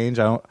bases change.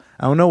 I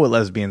don't know what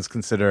lesbians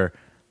consider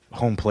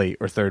home plate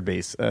or third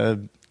base,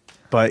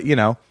 but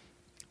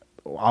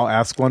I'll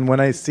ask one when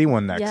I see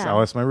one next. Yeah.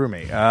 I'll ask my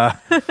roommate.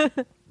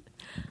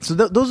 So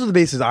those are the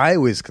bases I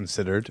always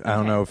considered. I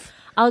don't know if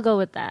I'll go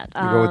with that.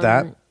 You go with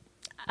that.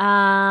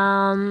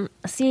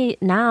 See,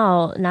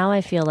 now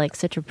I feel like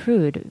such a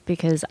prude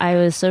because I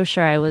was so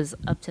sure I was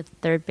up to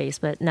third base,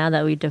 but now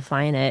that we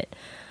define it,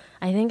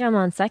 I think I'm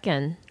on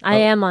second. I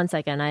am on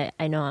second.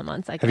 I know I'm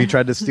on second. Have you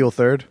tried to steal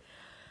third?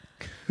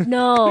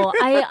 No,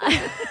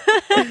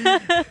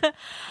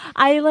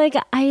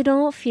 I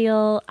don't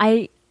feel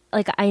I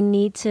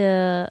need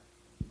to.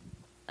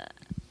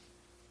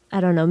 I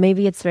don't know.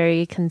 Maybe it's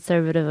very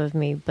conservative of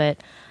me, but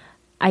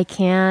I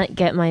can't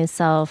get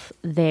myself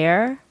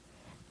there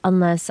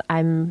unless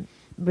I'm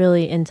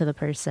really into the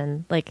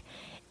person. Like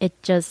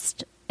it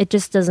just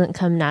doesn't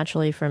come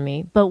naturally for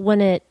me. But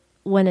when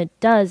it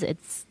does,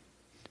 it's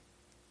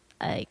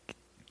like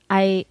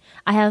I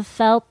have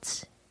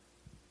felt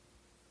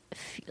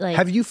like.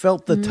 Have you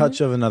felt the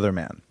touch of another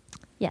man?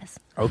 Yes.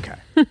 Okay.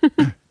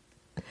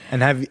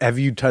 And have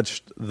you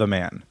touched the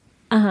man?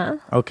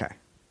 Okay.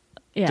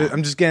 Yeah.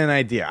 I'm just getting an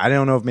idea. I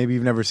don't know if maybe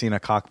you've never seen a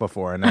cock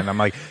before, and then I'm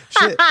like,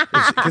 shit.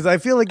 Because I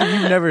feel like if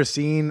you've never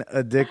seen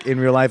a dick in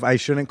real life, I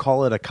shouldn't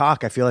call it a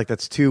cock. I feel like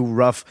that's too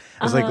rough.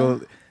 It's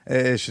like,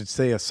 I should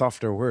say a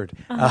softer word.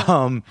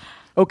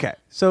 Okay.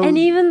 So, and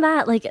even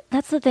that, like,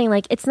 that's the thing.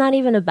 Like, it's not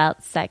even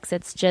about sex.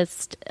 It's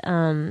just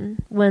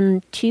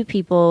when two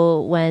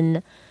people,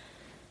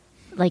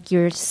 like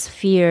your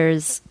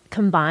spheres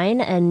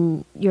combine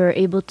and you're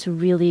able to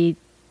really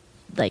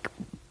like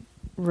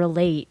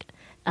relate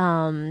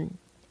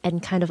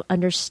and kind of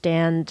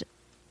understand.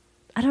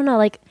 I don't know,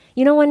 like,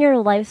 when your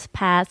life's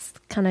paths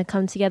kind of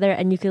come together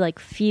and you could like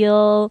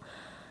feel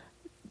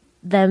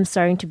them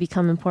starting to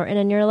become important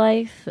in your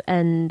life,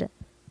 and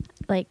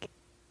like,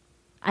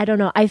 I don't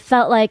know, I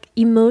felt like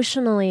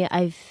emotionally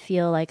I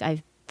feel like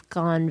I've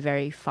gone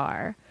very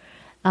far,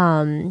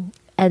 and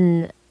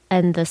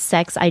the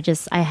sex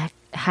I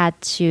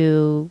had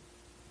to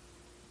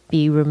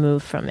be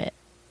removed from it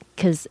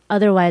because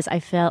otherwise I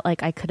felt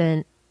like I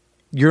couldn't.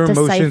 Your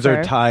emotions decipher.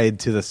 are tied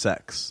to the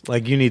sex.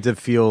 Like you need to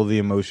feel the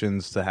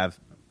emotions to have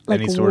like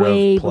any sort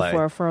way of play.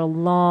 Before for a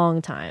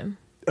long time.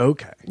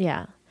 Okay.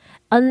 Yeah.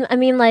 I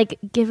mean, like,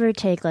 give or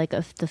take, like,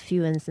 the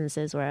few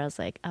instances where I was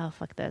like, oh,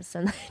 fuck this.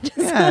 And I just...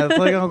 Yeah, it's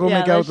like, I'll go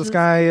make out with this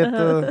guy at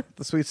the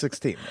Sweet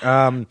 16.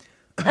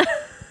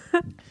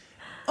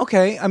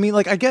 Okay, I mean,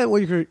 like, I get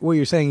what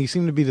you're saying. You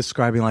seem to be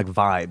describing, like,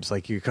 vibes.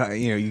 Like, you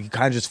kind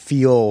of just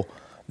feel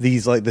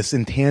these, like, this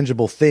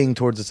intangible thing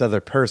towards this other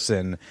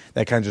person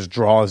that kind of just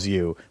draws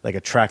you, like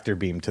a tractor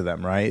beam to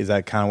them, right? Is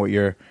that kind of what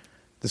you're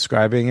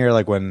describing here?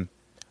 Like, when...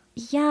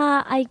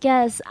 Yeah, I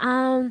guess.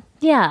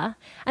 Yeah.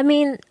 I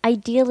mean,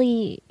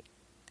 ideally,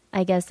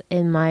 I guess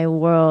in my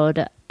world,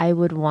 I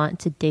would want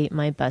to date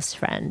my best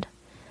friend.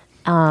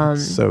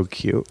 So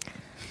cute.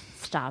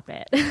 Stop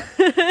it.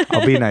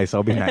 I'll be nice.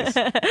 And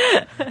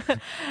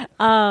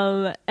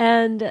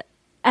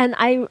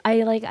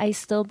I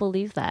still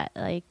believe that.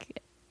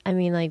 Like, I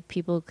mean, like,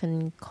 people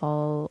can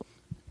call...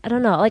 I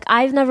don't know. Like,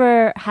 I've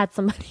never had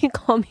somebody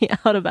call me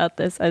out about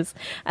this as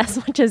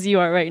much as you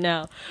are right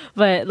now.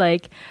 But,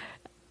 like...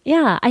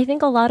 Yeah, I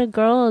think a lot of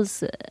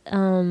girls,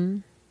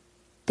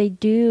 they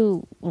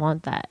do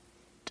want that.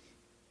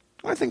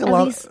 I think they or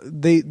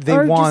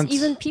want, just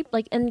even people,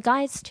 like, and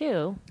guys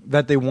too.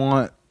 That they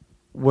want.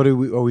 What are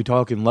we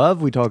talking?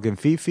 Love? We talking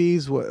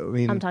fifis? What, I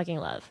mean, I'm talking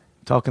love.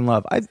 Talking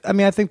love. I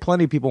mean, I think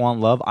plenty of people want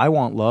love. I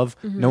want love.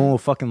 Mm-hmm. No one will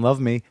fucking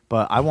love me,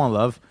 but I want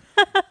love.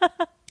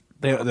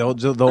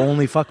 They'll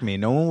only fuck me.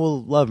 No one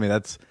will love me.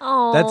 That's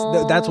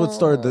what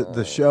started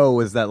the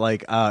show. Is that,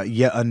 like,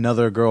 yet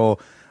another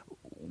girl.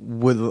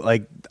 With,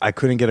 like, I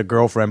couldn't get a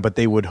girlfriend, but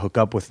they would hook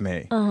up with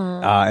me.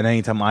 And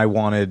anytime I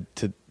wanted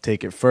to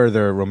take it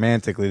further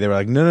romantically, they were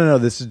like, no,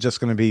 this is just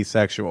going to be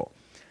sexual.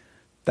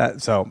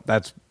 That's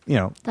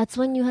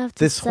when you have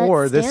to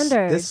set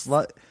standards.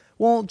 You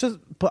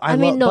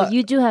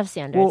do have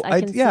standards. Well,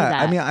 I can see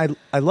that. I mean,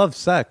 I love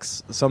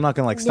sex, so I'm not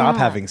going to, like, stop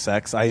having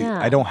sex.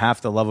 I don't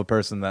have to love a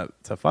person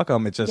to fuck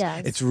them. It's just,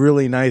 it's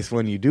really nice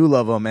when you do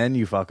love them and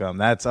you fuck them.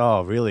 That's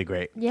really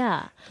great.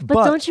 Yeah.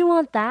 But don't you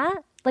want that?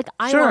 Like,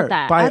 I want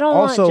that. But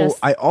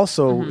I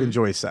also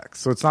enjoy sex.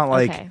 So it's not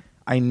like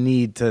I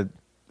need to...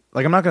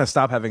 Like, I'm not going to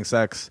stop having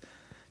sex.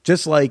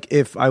 Just like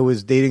if I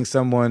was dating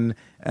someone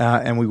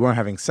and we weren't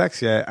having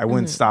sex yet, I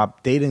wouldn't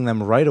stop dating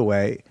them right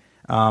away.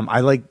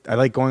 I like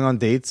going on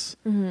dates.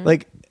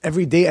 Like,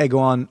 every date I go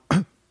on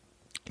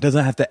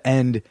doesn't have to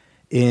end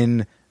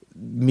in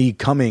me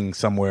coming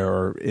somewhere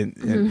or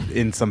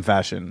in some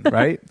fashion,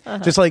 right?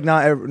 Just like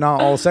not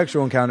all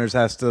sexual encounters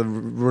has to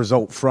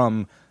result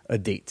from a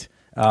date.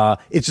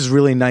 It's just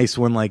really nice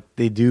when, like,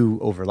 they do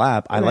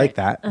overlap. I like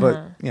that, but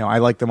I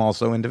like them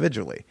also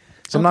individually.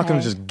 So I'm not going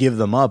to just give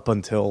them up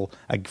until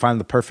I find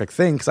the perfect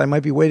thing, because I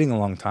might be waiting a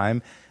long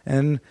time.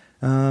 And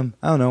I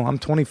don't know. I'm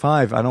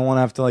 25. I don't want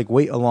to have to, like,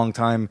 wait a long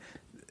time.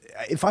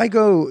 If I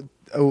go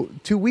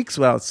 2 weeks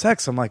without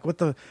sex, I'm like,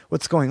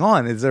 what's going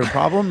on? Is there a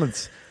problem?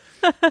 It's.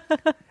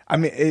 I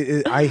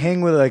mean, I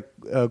hang with, like,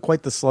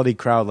 quite the slutty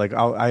crowd. Like,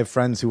 I have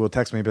friends who will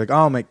text me and be like,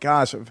 "Oh my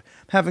gosh,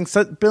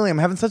 Billy, I'm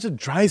having such a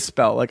dry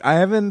spell. Like, I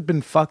haven't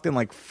been fucked in,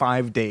 like,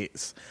 5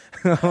 days."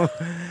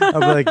 I'll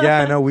be like,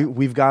 "Yeah, I know.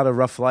 We've got a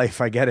rough life.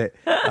 I get it."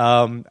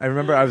 I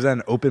remember I was at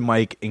an open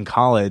mic in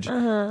college,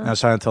 and I was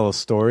trying to tell a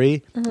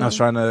story. I was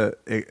trying to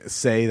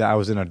say that I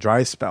was in a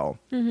dry spell.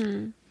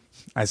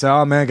 I said,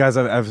 "Oh man, guys,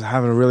 I was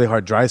having a really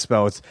hard dry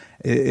spell.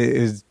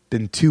 It's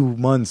been 2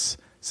 months."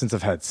 Since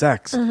I've had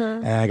sex.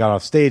 And I got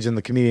off stage, and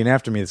the comedian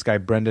after me, this guy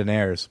Brendan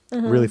Ayers,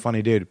 really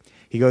funny dude,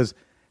 he goes,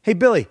 "Hey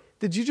Billy,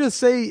 did you just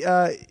say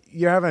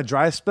you're having a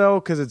dry spell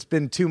because it's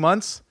been 2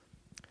 months?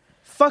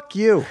 Fuck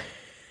you."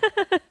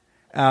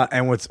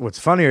 And what's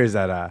funnier is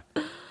that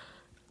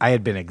I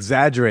had been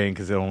exaggerating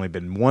because it had only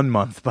been 1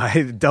 month, but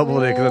I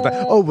doubled it because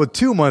I thought, but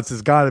 2 months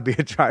has got to be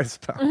a dry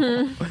spell.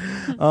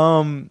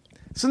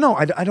 So no,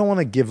 I don't want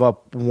to give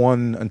up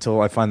one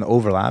until I find the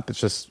overlap. It's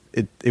just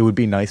it would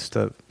be nice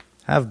to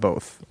have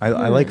both.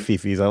 I like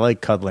fifis. I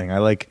like cuddling. I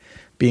like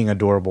being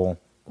adorable.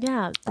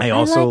 Yeah. I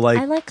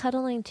like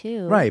cuddling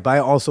too. Right, but I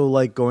also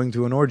like going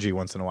to an orgy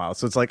once in a while.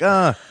 So it's like,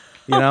 Oh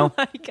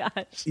my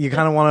gosh. You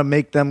kind of want to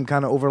make them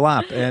kind of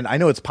overlap. And I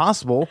know it's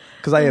possible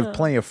because I have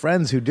plenty of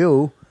friends who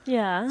do.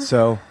 Yeah.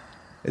 So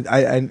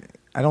I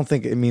don't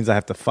think it means I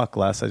have to fuck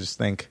less. I just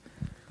think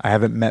I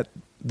haven't met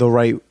the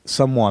right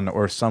someone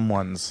or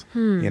someones,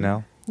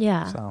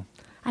 Yeah. So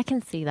I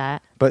can see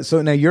that. But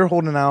so now you're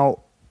holding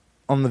out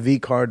on the V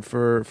card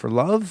for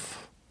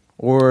love,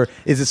 or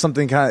is it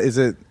something is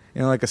it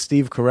like a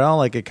Steve Carell,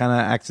 like it kind of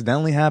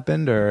accidentally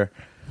happened, or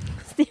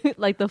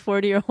like the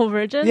 40-year-old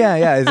virgin?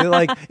 Yeah. Is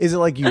it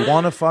like you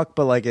want to fuck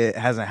but like it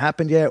hasn't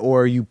happened yet,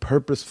 or are you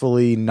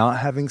purposefully not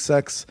having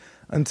sex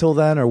until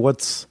then, or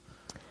what's?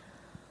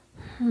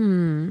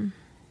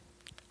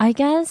 I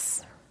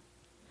guess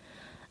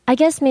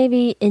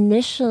maybe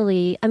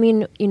initially. I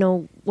mean,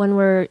 when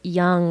we're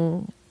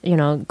young,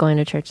 going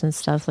to church and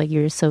stuff, like,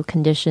 you're so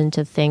conditioned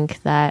to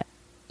think that,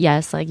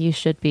 yes, like, you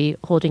should be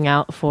holding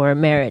out for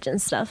marriage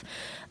and stuff.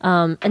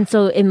 And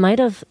so it might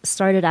have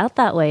started out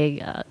that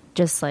way,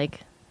 just like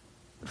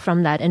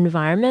from that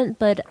environment.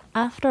 But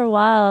after a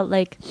while,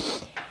 like,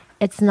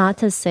 it's not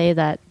to say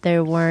that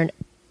there weren't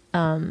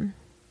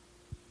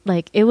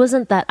like, it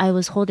wasn't that I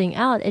was holding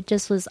out. It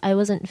just was, I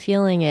wasn't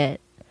feeling it.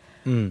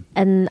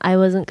 And I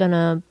wasn't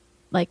gonna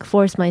like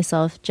force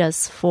myself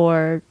just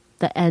for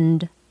the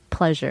end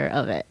pleasure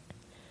of it.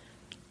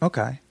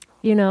 Okay.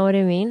 You know what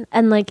I mean?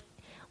 And like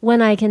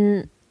when I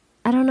can,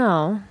 I don't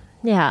know.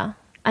 Yeah.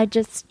 I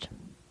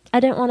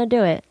didn't want to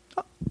do it.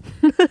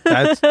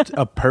 That's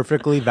a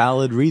perfectly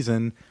valid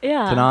reason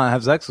Yeah. to not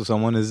have sex with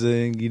someone is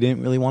you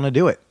didn't really want to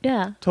do it.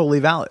 Yeah. Totally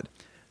valid.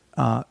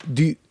 I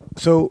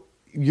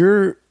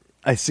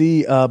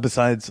see,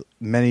 besides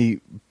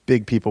many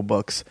big people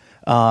books,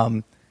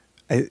 because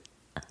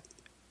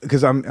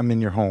I'm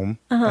in your home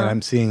and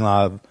I'm seeing a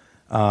lot of,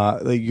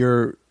 like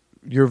are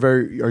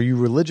you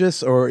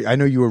religious, or I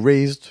know you were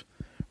raised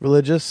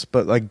religious,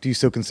 but like, do you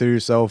still consider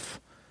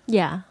yourself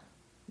Yeah.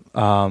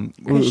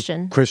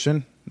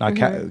 Christian? Not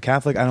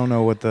Catholic? I don't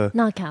know what the...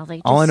 Not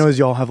Catholic. All I know is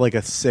y'all have like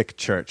a sick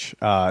church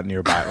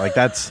nearby. Like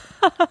that's...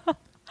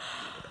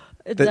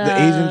 The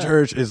Asian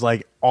church is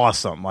like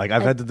awesome. Like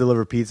I've had to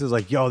deliver pizzas.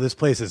 Like, yo, this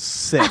place is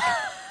sick.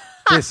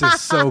 This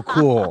is so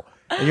cool.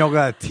 And y'all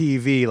got a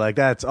TV. Like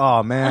that's,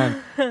 oh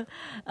man.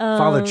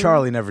 Father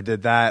Charlie never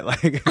did that.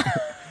 Like,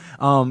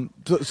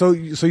 so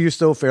you're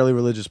still a fairly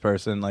religious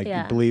person. Like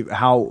you believe,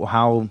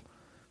 how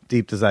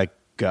deep does that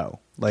go?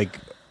 Like,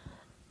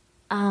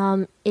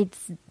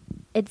 it's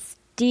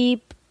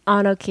deep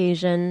on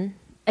occasion.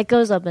 It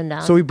goes up and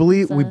down. So we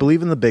believe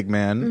in the big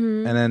man,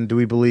 and then do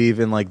we believe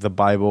in like the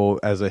Bible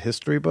as a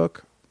history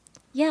book?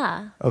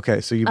 Yeah. Okay,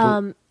 so you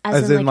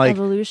as in like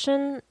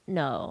evolution?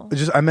 No.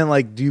 I meant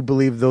like, do you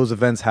believe those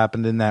events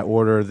happened in that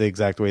order, the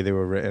exact way they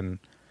were written?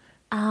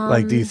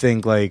 Like, do you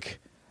think like,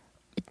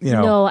 you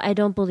know? No, I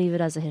don't believe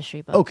it as a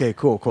history book. Okay,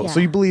 cool. Yeah. So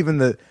you believe in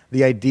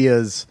the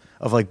ideas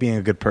of like being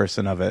a good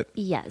person of it?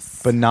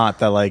 Yes. But not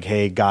that like,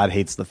 hey, God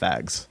hates the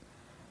fags.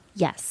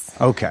 Yes.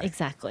 Okay.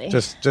 Exactly.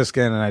 Just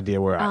getting an idea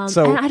where we're at.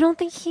 So, and I don't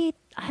think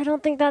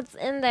that's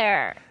in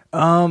there.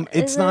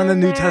 It's not in the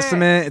New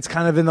Testament. It's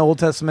kind of in the Old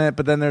Testament,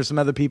 but then there's some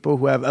other people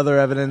who have other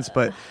evidence.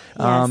 But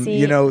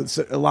you know,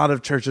 a lot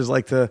of churches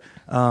like to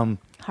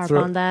harp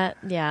on that.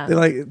 Yeah,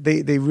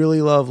 they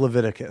really love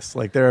Leviticus.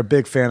 Like they're a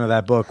big fan of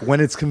that book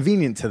when it's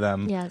convenient to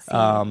them. Yes.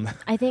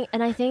 I think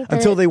that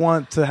until they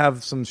want to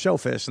have some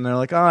shellfish, and they're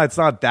like, oh, it's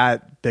not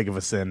that big of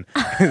a sin.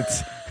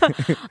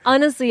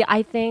 Honestly,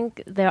 I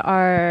think there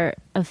are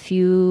a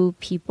few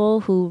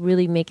people who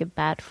really make it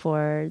bad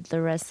for the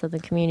rest of the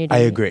community. I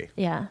agree.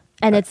 Yeah.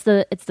 And it's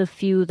the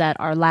few that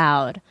are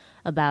loud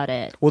about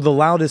it. Well, the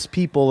loudest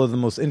people are the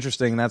most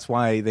interesting, and that's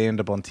why they end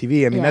up on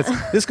TV. I mean,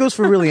 this goes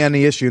for really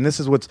any issue, and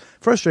this is what's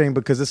frustrating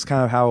because this is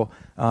kind of how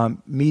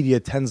media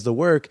tends to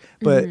work.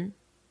 But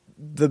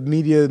the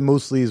media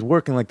mostly is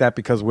working like that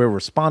because we're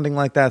responding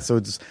like that. So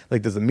it's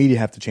like, does the media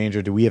have to change,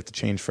 or do we have to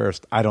change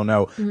first? I don't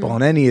know. But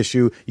on any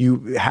issue,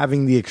 you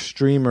having the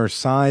extremer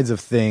sides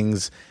of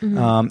things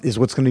is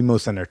what's going to be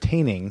most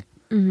entertaining.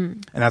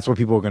 And that's what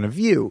people are going to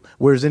view.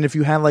 Whereas if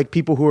you have like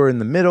people who are in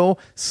the middle,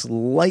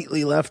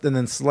 slightly left and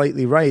then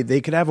slightly right,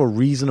 they could have a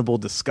reasonable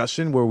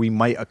discussion where we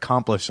might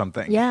accomplish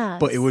something. Yeah,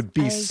 but it would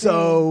be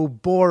so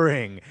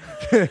boring.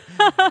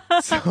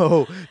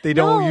 So they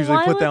don't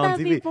usually put that on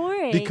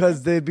TV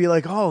because they'd be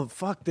like, "Oh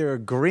fuck, they're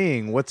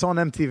agreeing. What's on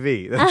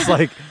MTV?" That's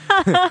like,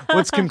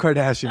 what's Kim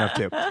Kardashian up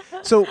to?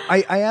 So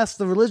I asked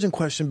the religion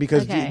question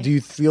because do you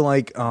feel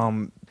like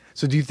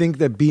so do you think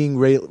that being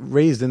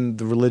raised in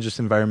the religious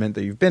environment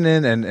that you've been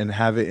in and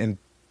have it and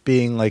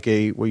being like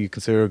what you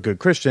consider a good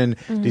Christian,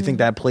 do you think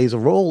that plays a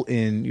role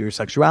in your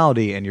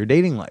sexuality and your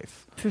dating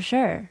life? For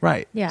sure.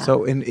 Right. Yeah.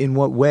 So in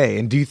what way?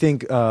 And do you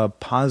think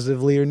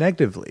positively or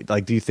negatively?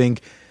 Like, do you think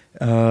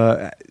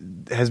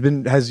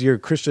has your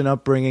Christian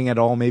upbringing at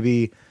all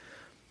maybe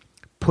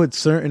put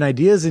certain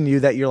ideas in you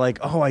that you're like,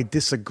 oh, I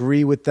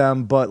disagree with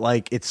them, but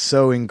like it's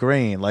so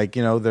ingrained? Like,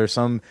 you know, there's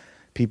some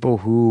people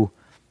who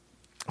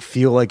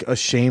feel like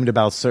ashamed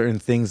about certain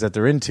things that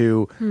they're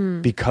into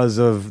because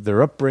of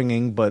their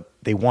upbringing, but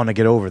they want to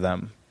get over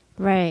them.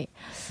 Right.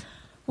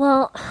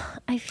 Well,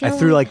 I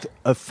threw like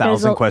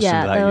 1,000 questions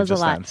at you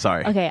just then.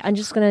 Sorry. Okay, I'm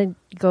just gonna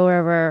go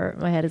wherever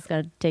my head is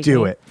gonna take me.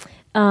 Do it.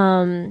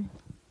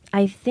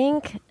 I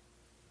think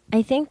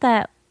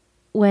that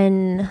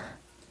when...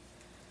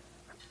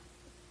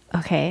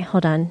 Okay,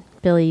 hold on.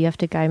 Billy, you have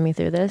to guide me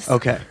through this.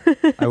 Okay.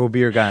 I will be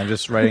your guy. I'm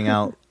just writing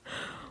out...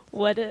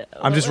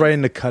 I'm just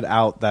writing to cut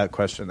out that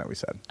question that we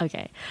said.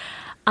 Okay.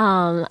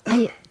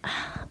 I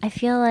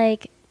feel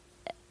like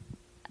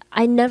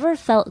I never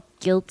felt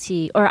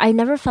guilty, or I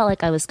never felt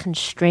like I was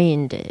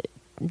constrained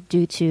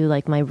due to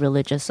like my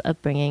religious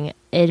upbringing.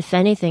 If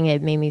anything,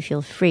 it made me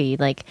feel free.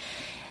 Like,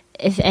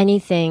 if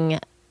anything,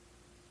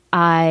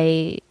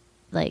 I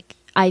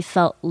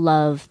felt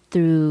love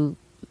through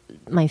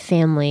my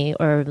family,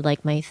 or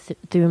like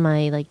through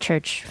my like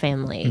church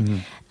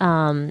family.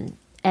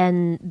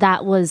 And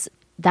that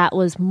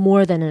was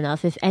more than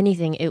enough. If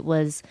anything, it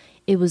was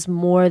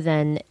more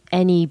than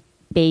any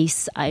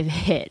base I've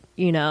hit,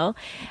 you know?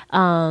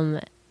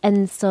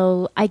 And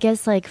so I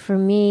guess like for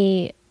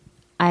me,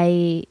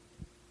 I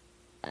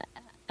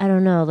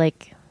don't know,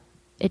 like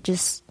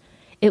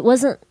it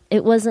wasn't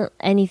it wasn't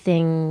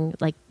anything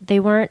like they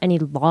weren't any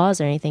laws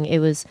or anything. It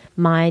was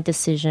my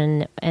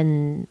decision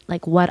and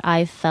like what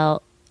I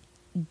felt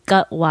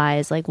gut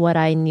wise, like what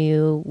I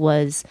knew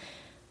was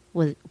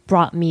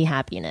brought me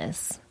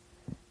happiness.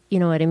 You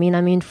know what I mean?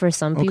 I mean, for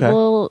some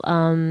people,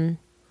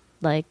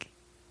 like,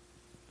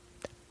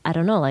 I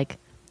don't know, like,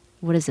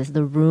 what is this?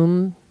 The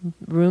room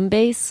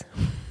base?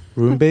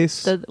 Room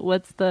base?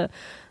 What's the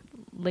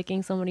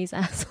licking somebody's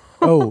asshole?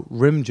 Oh,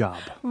 rim job.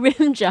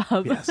 Rim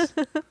job. Yes.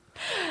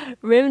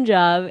 Rim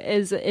job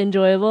is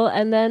enjoyable,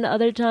 and then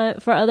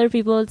for other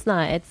people it's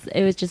not.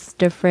 It was just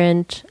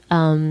different,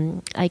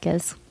 I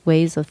guess,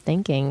 ways of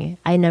thinking.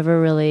 I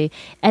never really,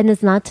 and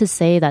it's not to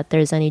say that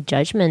there's any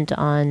judgment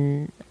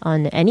on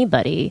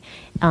anybody.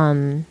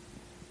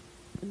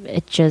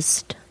 It's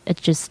just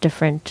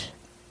different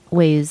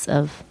ways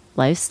of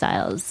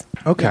lifestyles.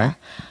 Okay.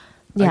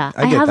 Yeah.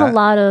 I I get have that. a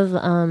lot of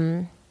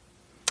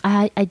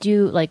I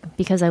do, like,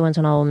 because I went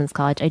to an all-women's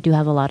college, I do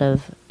have a lot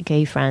of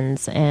gay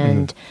friends,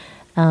 and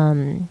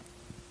and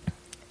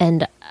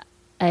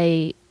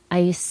I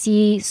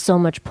see so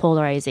much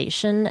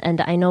polarization,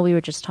 and I know we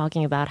were just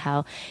talking about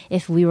how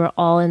if we were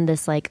all in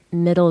this like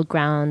middle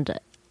ground,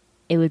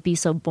 it would be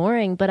so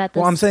boring. But at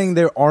the I'm saying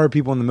there are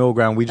people in the middle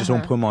ground. We just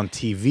don't put them on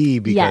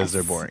TV because Yes.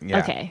 they're boring.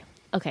 Yeah.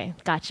 Okay,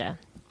 gotcha.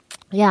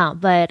 Yeah,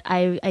 but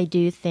I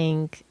do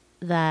think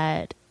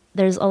that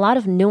there's a lot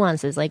of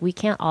nuances. Like, we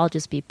can't all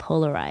just be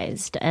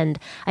polarized. And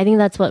I think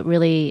that's what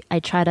really,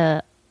 I try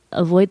to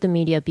avoid the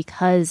media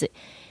because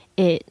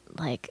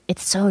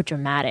it's so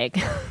dramatic,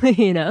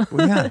 you know?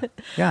 Well,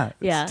 yeah.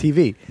 Yeah. It's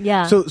TV.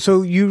 Yeah.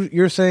 So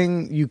you're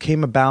saying you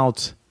came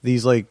about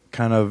these like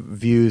kind of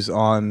views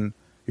on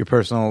your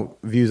personal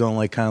views on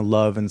like kind of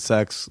love and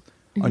sex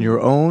on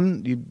your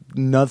own?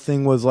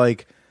 Nothing was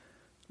like,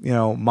 you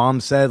know,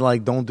 mom said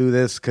like, don't do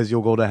this because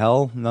you'll go to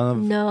hell?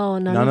 None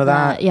of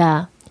that?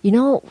 Yeah. You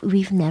know,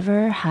 we've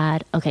never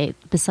had,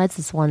 besides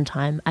this one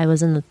time, I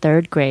was in the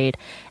 3rd grade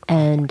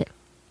and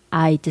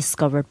I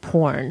discovered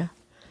porn.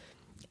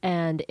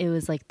 And it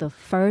was like the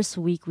first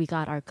week we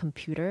got our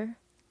computer.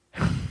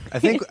 I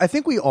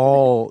think we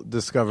all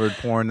discovered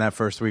porn that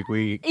first week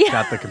we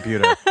got the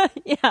computer.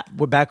 Yeah.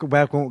 Well, back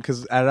when,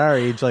 because at our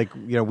age, like,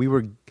 you know,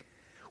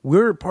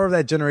 we're part of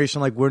that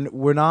generation. Like,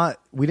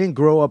 we didn't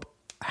grow up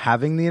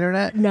having the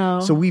internet. No.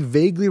 So we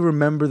vaguely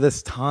remember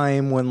this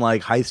time when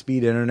like high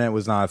speed internet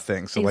was not a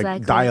thing. So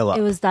like dial up.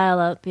 It was dial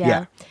up,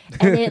 yeah.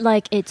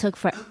 And it took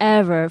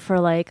forever for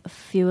like a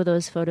few of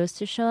those photos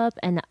to show up,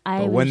 and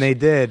when they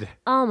did,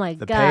 oh my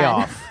the god,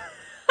 payoff.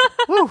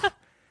 Woo.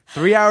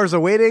 3 hours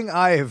of waiting,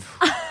 I'm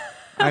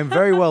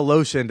very well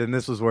lotioned, and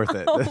this was worth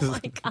it. Oh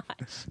my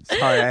gosh.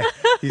 Sorry,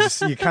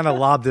 you kind of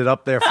lobbed it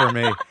up there for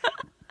me.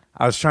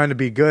 I was trying to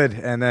be good,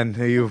 and then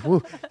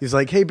he's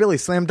like, "Hey, Billy,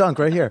 slam dunk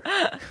right here."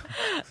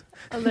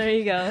 Oh, there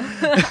you go.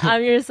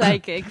 I'm your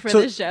psychic for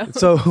the show.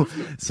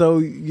 So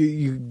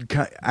you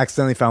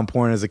accidentally found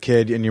porn as a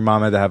kid, and your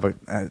mom had to have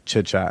a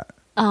chit chat.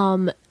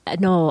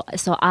 No,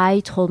 so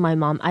I told my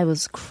mom, I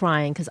was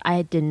crying because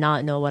I did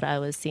not know what I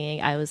was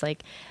seeing. I was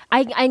like,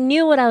 I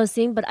knew what I was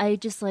seeing, but I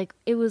just like,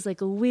 it was like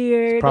a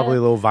weird, Probably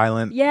a little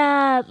violent.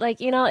 Yeah, like,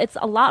 you know, it's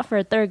a lot for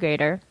a 3rd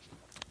grader.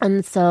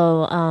 And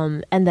so,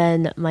 and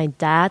then my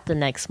dad the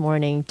next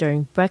morning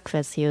during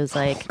breakfast, he was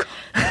like,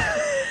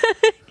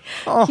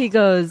 he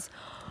goes,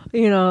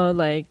 you know,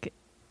 like,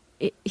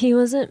 he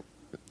was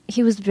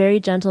very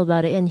gentle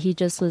about it. And he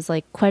just was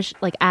like,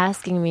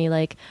 asking me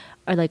like,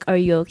 are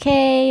you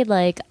okay?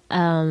 Like,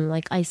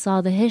 I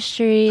saw the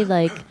history,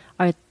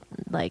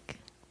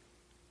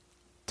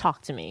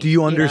 talk to me. Do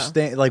you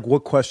understand? Like,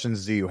 what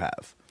questions do you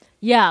have?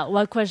 Yeah,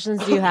 what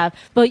questions do you have?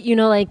 But, you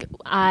know, like,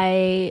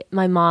 my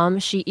mom,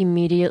 she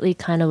immediately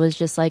kind of was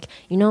just like,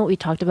 you know, we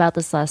talked about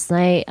this last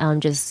night,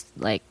 just,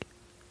 like,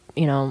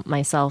 you know,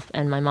 myself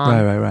and my mom.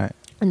 Right.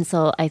 And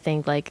so I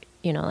think, like,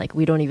 you know, like,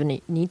 we don't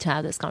even need to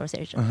have this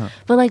conversation.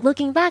 But, like,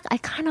 looking back, I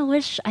kind of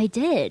wish I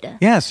did.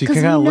 Yeah, so you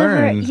can kind of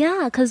learn.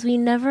 Yeah, because we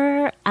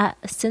never,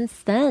 since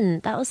then,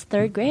 that was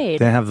 3rd grade.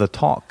 They have the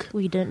talk.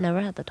 We never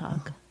had the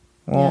talk.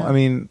 Well, Yeah. I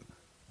mean,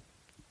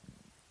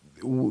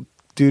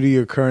 due to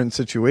your current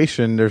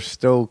situation, there's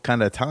still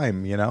kind of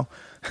time, you know?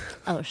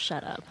 Oh,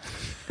 shut up.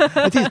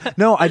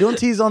 No, I don't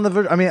tease on the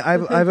verge. I mean, I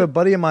have a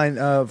buddy of mine,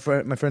 my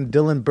friend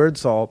Dylan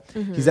Birdsall.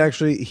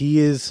 He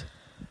is,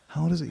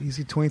 how old is he? Is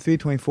he 23,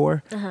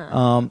 24?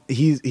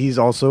 He's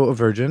also a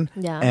virgin.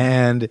 Yeah.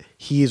 And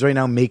he's right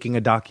now making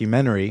a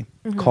documentary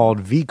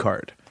called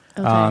V-Card,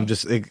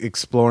 just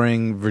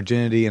exploring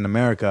virginity in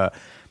America.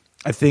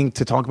 I think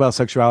to talk about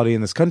sexuality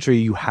in this country,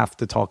 you have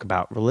to talk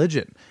about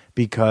religion,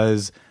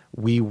 because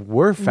we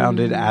were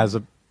founded as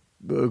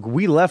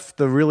we left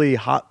the really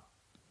hot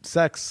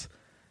sex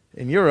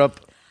in Europe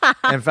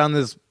and found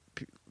this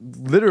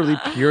literally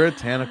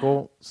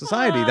puritanical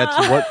society.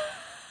 That's what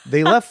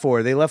they left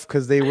for. They left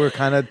because they were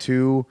kind of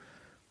too,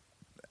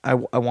 I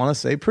want to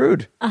say,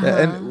 prude.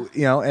 And,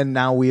 you know, and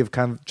now we have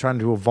kind of trying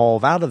to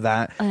evolve out of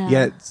that.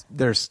 Yet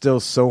there's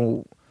still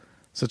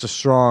such a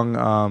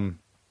strong,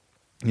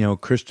 you know,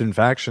 Christian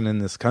faction in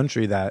this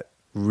country that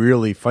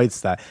really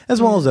fights that,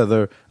 as well as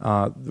other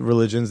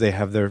religions. They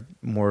have their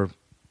more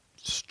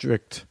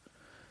strict.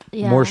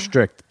 More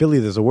strict. Billy,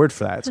 there's a word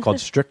for that. It's called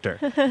stricter.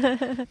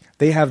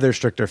 They have their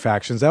stricter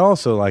factions. They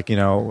also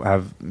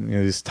have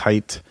these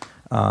tight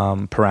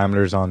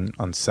parameters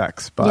on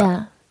sex.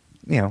 But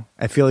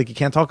I feel like you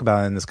can't talk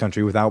about it in this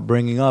country without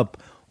bringing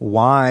up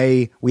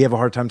why we have a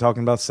hard time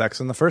talking about sex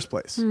in the first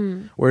place.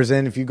 Whereas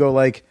then if you go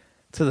like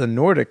to the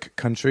Nordic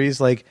countries,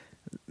 like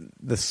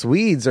the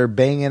Swedes are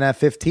banging at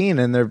 15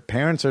 and their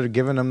parents are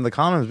giving them the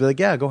condoms. Be like,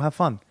 yeah, go have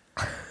fun.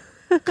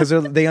 Because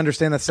they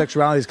understand that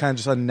sexuality is kind of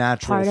just a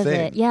natural part thing.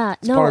 Of it. Yeah,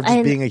 it's part of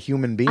just being a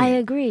human being. I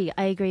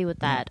agree with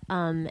that.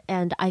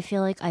 And I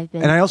feel like I've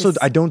been. And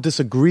I don't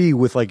disagree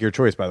with like your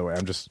choice. By the way,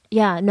 I'm just.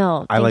 Yeah,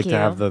 no. I like to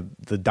have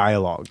the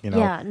dialogue. You know.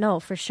 Yeah,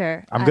 no, for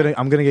sure. I'm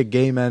gonna get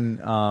gay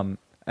men.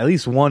 At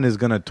least one is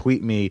gonna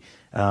tweet me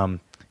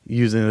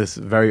using this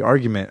very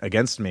argument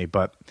against me.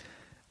 But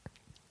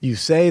you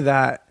say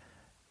that.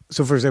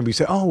 So, for example, you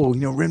say, "Oh, well,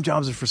 rim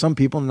jobs are for some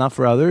people and not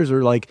for others,"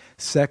 or like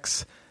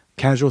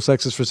casual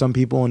sex is for some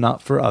people and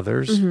not for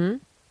others, and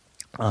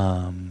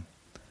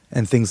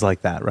things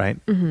like that, right?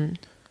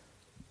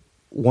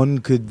 One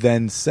could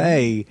then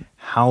say,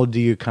 how do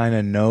you kind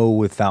of know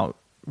without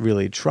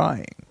really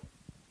trying?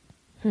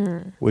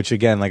 Which,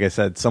 again, like I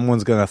said,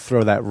 someone's going to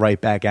throw that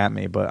right back at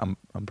me, but I'm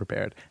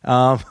prepared.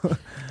 Come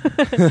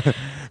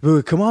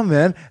on,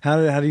 man.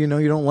 How do you know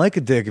you don't like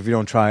a dick if you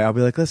don't try? I'll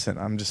be like, listen,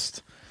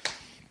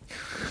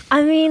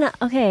 I mean,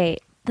 okay,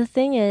 the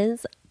thing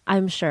is,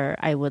 I'm sure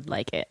I would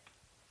like it.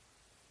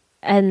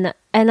 And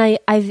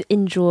I've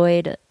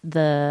enjoyed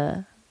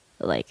the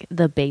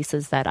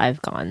bases that I've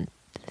gone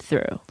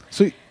through.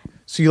 So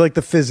you like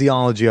the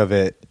physiology of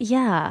it.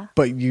 Yeah.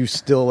 But you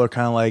still are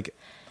kind of like,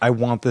 I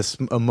want this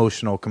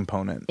emotional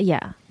component.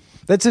 Yeah.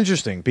 That's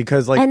interesting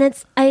because like. And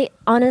I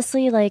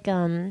honestly like,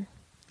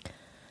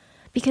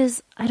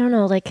 because I don't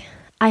know, like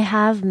I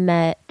have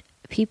met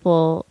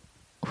people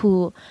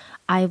who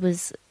I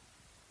was,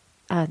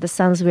 this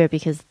sounds weird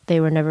because we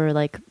were never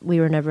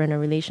in a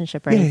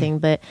relationship or anything,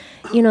 but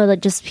like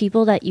just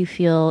people that you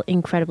feel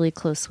incredibly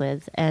close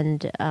with,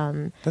 and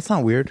that's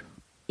not weird.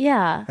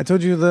 Yeah, I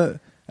told you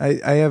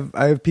I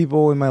have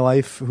people in my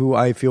life who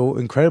I feel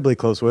incredibly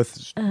close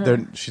with.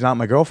 She's not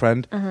my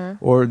girlfriend,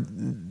 or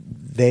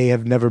they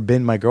have never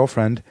been my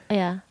girlfriend.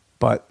 Yeah,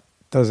 but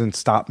doesn't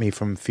stop me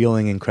from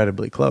feeling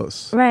incredibly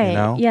close. Right. You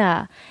know?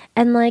 Yeah,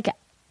 and like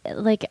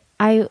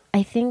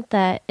I think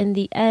that in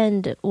the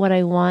end, what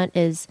I want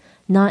is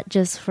not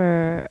just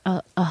for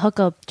a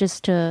hookup,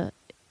 just to,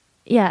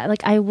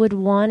 like I would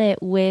want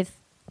it with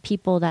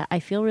people that I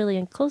feel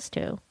really close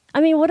to.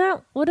 I mean,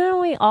 wouldn't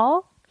we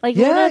all? Like,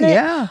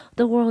 yeah.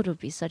 The world would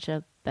be such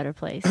a better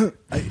place.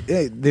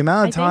 The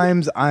amount of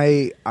times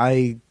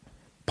I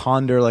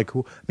ponder like,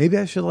 maybe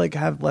I should like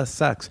have less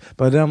sex,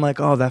 but then I'm like,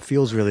 oh, that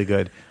feels really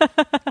good.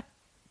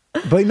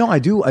 But no, I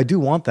do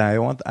want that.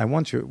 I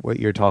want what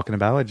you're talking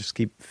about. I just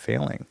keep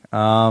failing.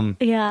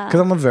 Because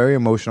I'm a very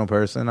emotional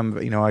person.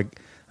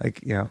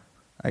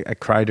 I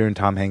cry during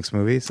Tom Hanks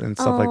movies and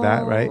stuff like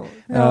that, right?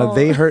 No.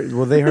 They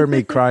heard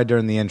me cry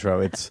during the intro.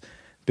 It's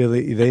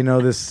Billy. They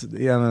know this.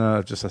 Yeah,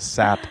 no, just a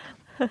sap.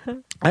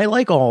 I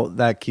like all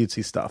that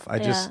cutesy stuff. I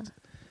just,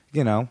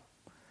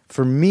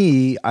 for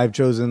me, I've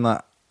chosen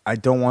that I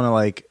don't want to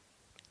like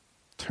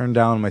turn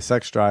down my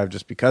sex drive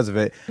just because of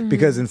it.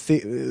 Because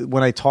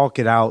when I talk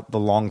it out, the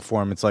long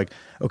form, it's like,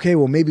 okay,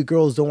 well, maybe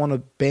girls don't want to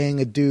bang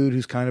a dude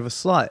who's kind of a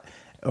slut,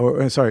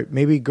 or sorry,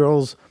 maybe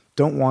girls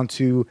don't want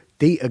to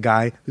date a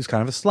guy who's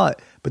kind of a slut.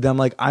 But then I'm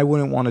like, I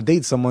wouldn't want to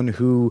date someone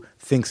who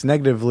thinks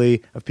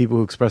negatively of people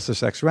who express their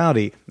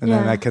sexuality, and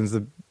then that tends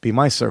to be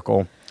my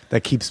circle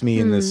that keeps me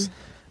in this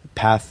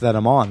path that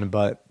I'm on.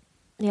 But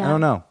I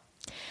don't know.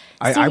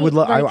 I would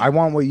love. I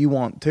want what you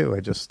want too. I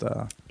just.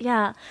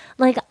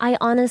 Like I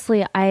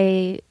honestly,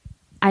 I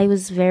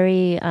was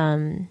very.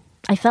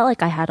 I felt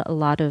like I had a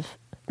lot of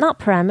not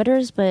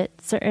parameters, but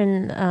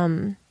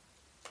certain.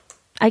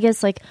 I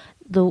guess like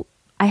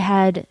I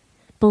had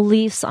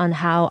beliefs on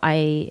how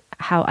I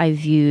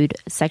viewed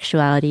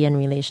sexuality and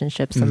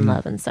relationships and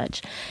love and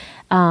such,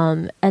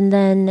 and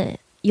then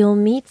you'll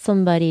meet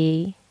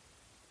somebody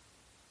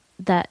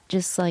that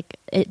just like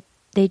it.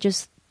 They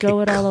just throw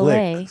it all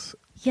away.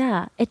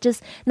 Yeah, it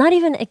just not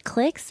even it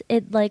clicks.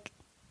 It like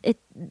it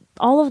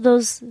all of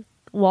those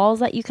walls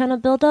that you kind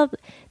of build up,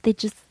 it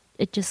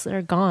just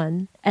are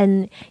gone,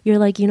 and you're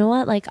like, you know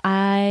what? Like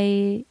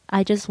I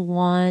just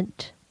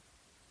want,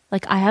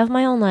 like I have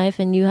my own life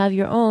and you have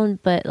your own,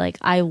 but like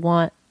I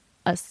want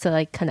us to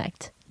like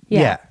connect.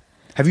 Yeah.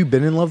 Have you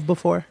been in love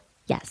before?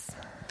 Yes.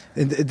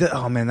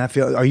 Oh man, that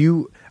feel. Are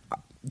you?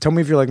 Tell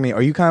me if you're like me.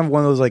 Are you kind of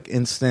one of those like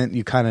instant,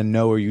 you kind of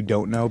know or you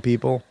don't know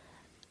people?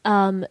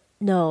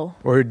 No.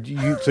 Or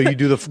you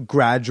do the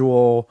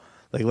gradual,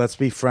 like, let's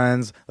be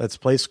friends, let's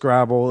play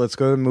Scrabble, let's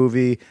go to the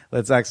movie,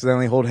 let's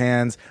accidentally hold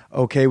hands.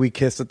 Okay, we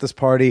kissed at this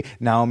party.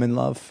 Now I'm in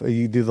love.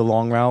 You do the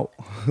long route.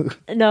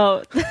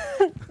 No,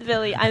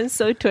 Billy, I'm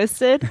so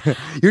twisted.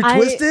 You're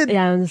twisted?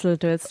 Yeah, I'm so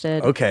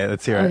twisted. Okay,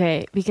 let's hear it.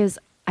 Okay, because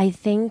I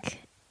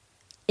think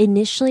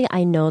initially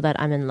I know that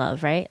I'm in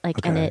love, right?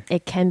 Like, and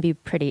it can be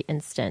pretty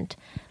instant.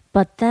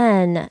 But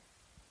then,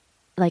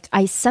 like,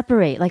 I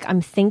separate. Like,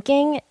 I'm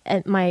thinking,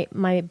 and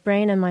my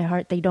brain and my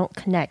heart, they don't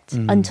connect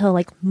until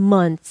like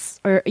months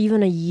or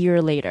even a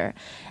year later.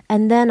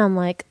 And then I'm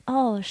like,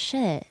 oh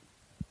shit,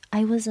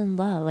 I was in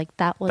love. Like,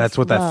 that's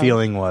what that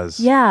feeling was.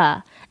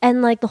 Yeah.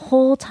 And like the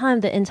whole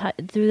time,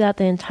 throughout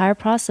the entire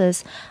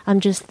process, I'm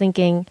just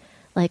thinking,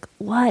 like,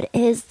 what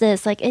is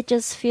this? Like, it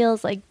just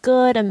feels like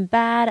good and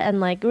bad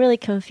and like really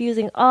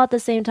confusing all at the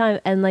same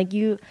time. And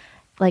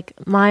like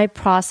my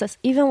process,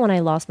 even when I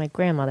lost my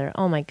grandmother,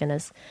 oh my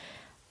goodness,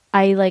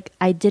 I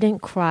didn't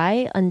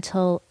cry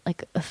until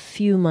like a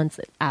few months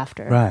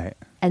after. Right.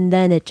 And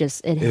then it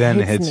hits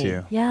me.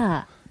 You.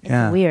 Yeah.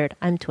 It's weird.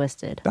 I'm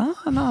twisted. No,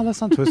 that's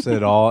not twisted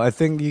at all. I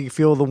think you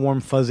feel the warm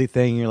fuzzy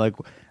thing. You're like,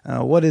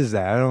 what is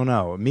that? I don't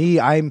know.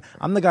 Me, I'm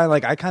the guy,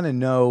 like, I kind of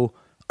know.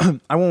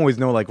 I won't always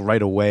know like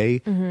right away,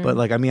 but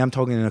like, I mean, I'm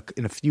talking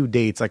in a few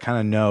dates, I kind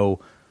of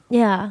know.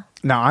 Yeah.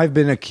 Now I've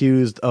been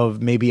accused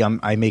of maybe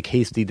I make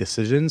hasty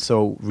decisions.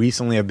 So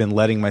recently I've been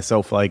letting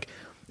myself, like,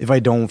 if I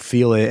don't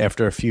feel it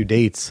after a few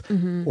dates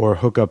or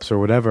hookups or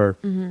whatever,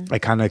 I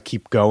kind of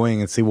keep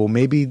going and see, well,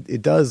 maybe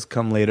it does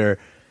come later.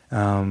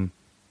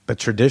 But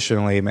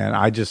traditionally, man,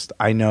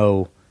 I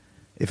know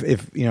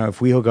if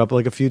we hook up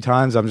like a few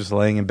times, I'm just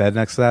laying in bed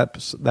next to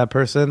that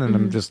person and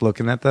I'm just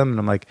looking at them and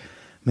I'm like,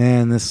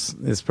 man,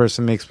 this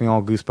person makes me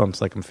all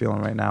goosebumps like I'm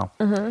feeling right now.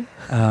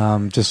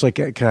 Just like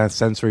a kind of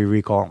sensory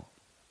recall.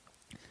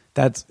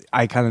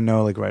 I kind of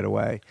know like right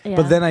away. Yeah.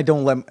 But then I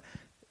don't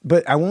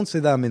but I won't say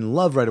that I'm in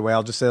love right away.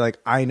 I'll just say like,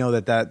 I know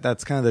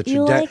that's kind of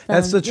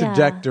that's the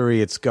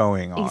trajectory it's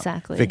going on.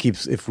 Exactly.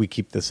 If we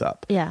keep this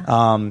up. Yeah.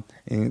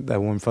 And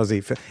that warm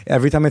fuzzy.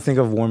 Every time I think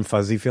of warm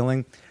fuzzy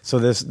feeling, so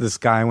this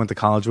guy I went to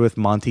college with,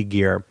 Monty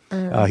Gear,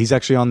 he's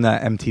actually on the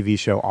MTV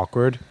show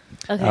Awkward.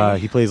 Okay.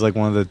 He plays like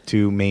one of the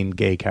two main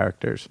gay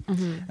characters.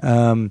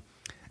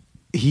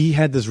 He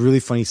had this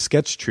really funny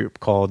sketch troupe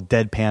called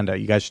Dead Panda.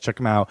 You guys should check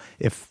him out.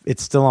 If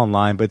it's still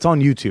online, but it's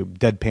on YouTube,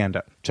 Dead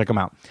Panda. Check him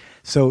out.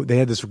 So they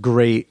had this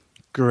great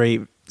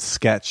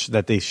sketch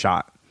that they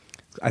shot.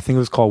 I think it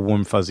was called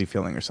Warm Fuzzy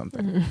Feeling or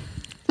something.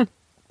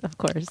 Of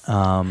course.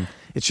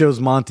 It shows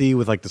Monty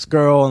with like this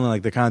girl and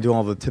like they're kind of doing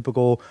all the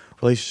typical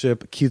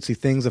relationship cutesy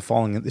things of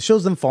falling in. It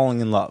shows them falling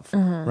in love,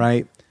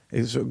 right?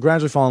 It's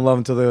gradually fall in love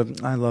until they're,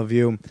 I love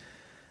you.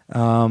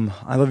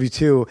 I love you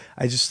too.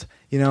 I just,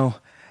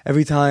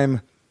 every time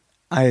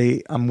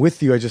I'm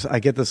with you, I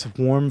get this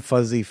warm,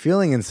 fuzzy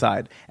feeling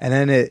inside. And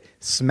then it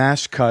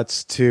smash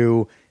cuts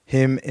to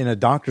him in a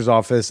doctor's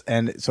office.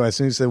 And so as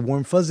soon as you say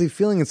warm, fuzzy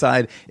feeling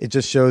inside, it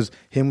just shows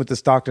him with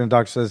this doctor. And the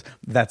doctor says,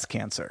 that's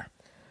cancer.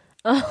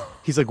 Oh.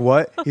 He's like,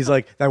 what? He's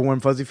like, that warm,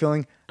 fuzzy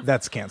feeling?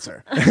 That's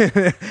cancer.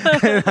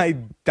 And I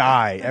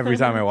die every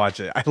time I watch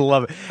it. I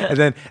love it. And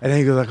then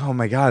he goes like, oh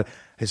my God,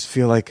 I just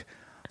feel like,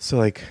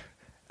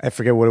 I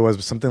forget what it was,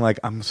 but something like,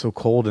 I'm so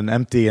cold and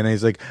empty. And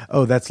he's like,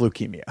 oh, that's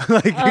leukemia.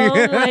 Like,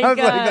 oh my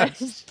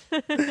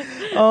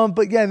gosh.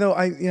 But yeah, no,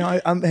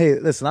 I'm, hey,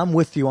 listen, I'm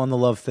with you on the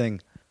love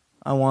thing.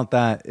 I want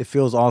that. It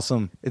feels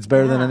awesome. It's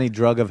better than any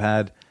drug I've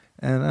had.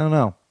 And I don't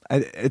know.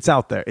 It's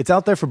out there. It's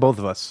out there for both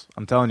of us.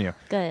 I'm telling you.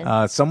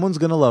 Good. Someone's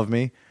going to love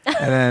me.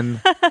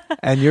 And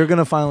you're going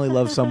to finally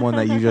love someone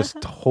that you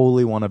just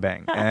totally want to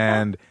bang.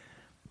 And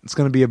it's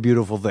going to be a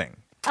beautiful thing.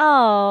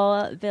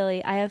 Oh,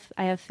 Billy, I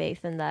have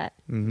faith in that.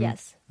 Mm-hmm.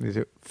 Yes. Me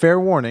too. Fair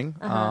warning.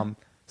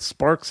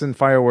 Sparks and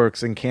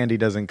fireworks and candy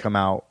doesn't come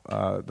out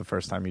the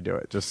first time you do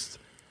it. Just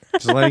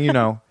letting you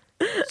know.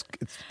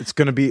 It's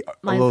going to be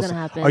Mine's a little.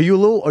 Gonna happen. Are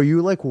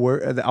you like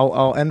worried?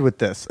 I'll end with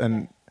this,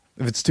 and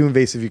if it's too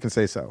invasive, you can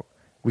say so.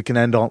 We can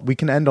end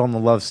on the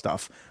love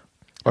stuff.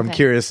 I'm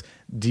curious.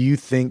 Do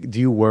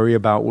you worry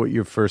about what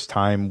your first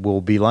time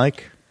will be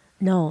like?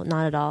 No,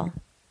 not at all.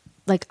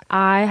 Like,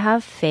 I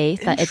have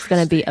faith that it's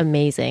going to be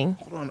amazing.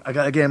 Hold on, I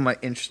gotta get in my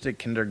interested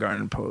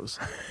kindergarten pose.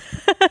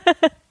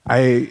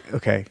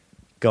 Okay,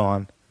 go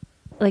on.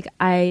 Like,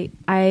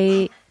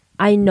 I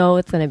know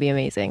it's going to be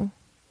amazing.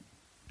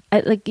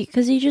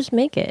 Because you just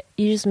make it.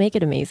 You just make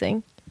it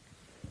amazing.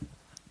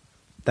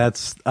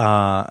 That's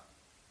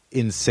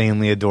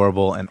insanely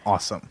adorable and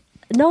awesome.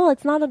 No,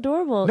 it's not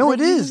adorable. No,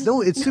 it is. No,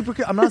 it's super.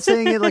 I'm not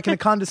saying it like in a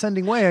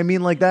condescending way. I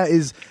mean, like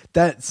that's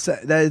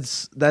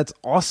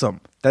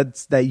awesome.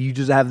 That you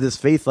just have this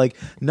faith. Like,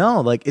 no,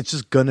 like it's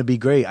just gonna be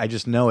great. I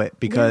just know it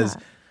because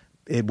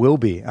it will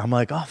be. I'm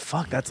like, oh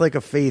fuck, that's like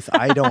a faith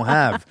I don't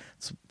have.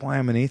 That's why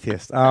I'm an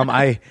atheist.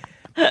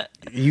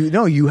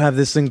 You have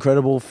this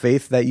incredible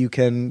faith that you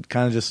can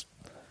kind of just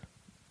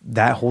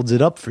that holds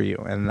it up for you,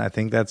 and I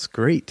think that's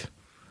great.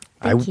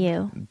 Thank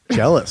you.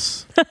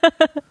 Jealous.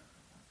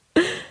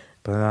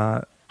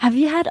 But have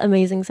you had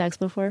amazing sex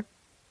before?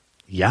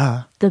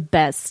 Yeah. The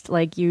best.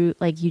 Like you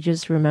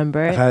just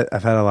remember it?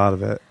 I've had a lot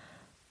of it.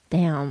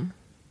 Damn.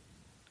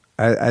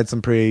 I had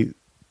some pretty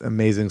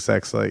amazing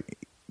sex. Like,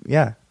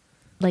 yeah.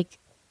 Like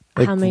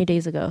how many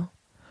days ago?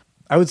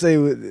 I would say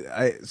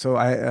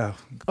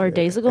Or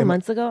days ago,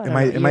 months ago. I don't know,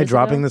 am I years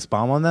dropping ago? this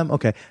bomb on them?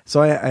 Okay,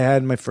 so I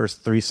had my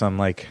first threesome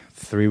like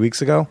 3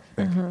 weeks ago,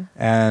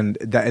 and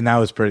that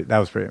was pretty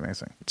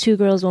amazing. 2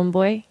 girls, 1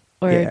 boy,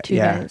 or 2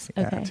 guys.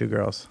 Okay. Yeah, 2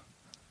 girls.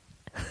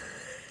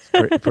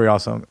 It's pretty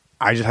awesome.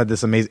 I just had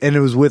this amazing, and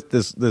it was with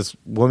this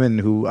woman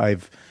who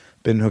I've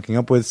been hooking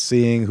up with,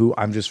 seeing, who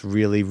I'm just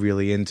really,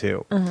 really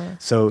into.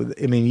 So,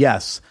 I mean,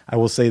 yes, I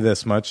will say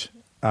this much.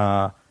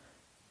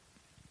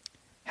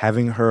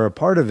 Having her a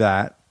part of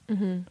that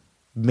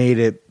made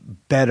it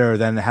better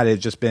than had it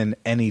just been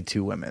any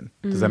 2 women.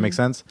 Does that make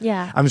sense?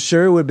 Yeah. I'm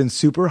sure it would have been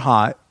super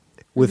hot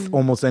with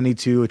almost any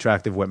 2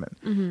 attractive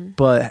women.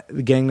 But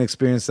getting to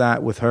experience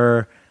that with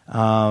her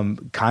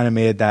kind of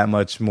made it that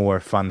much more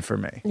fun for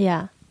me.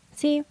 Yeah.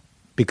 See?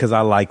 Because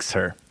I likes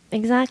her.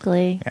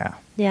 Exactly. Yeah.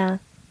 Yeah.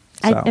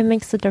 So. It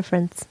makes a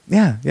difference.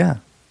 Yeah.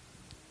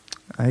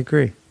 I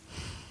agree.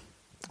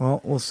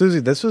 Well,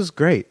 Susie, this was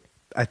great.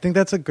 I think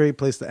that's a great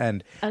place to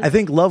end. Okay. I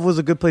think love was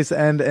a good place to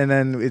end, and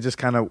then it just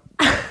kind of,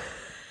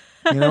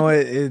 you know,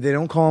 they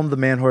don't call him the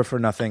man whore for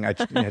nothing. I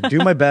do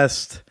my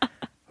best,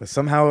 but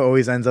somehow it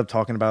always ends up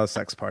talking about a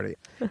sex party.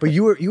 But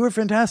you were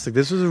fantastic.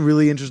 This was a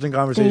really interesting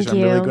conversation.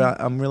 Thank you.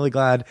 I'm really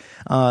glad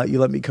you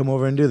let me come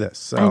over and do this.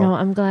 So. I know.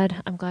 I'm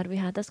glad we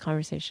had this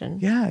conversation.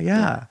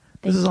 Yeah.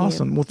 This is Thank you.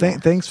 awesome. Well,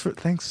 thanks.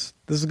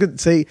 This is good.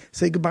 Say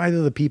goodbye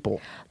to the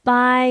people.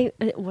 Bye.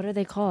 What are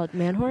they called?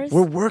 Man whores?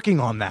 We're working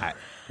on that.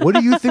 What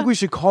do you think we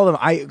should call them?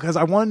 Because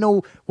I want to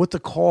know what to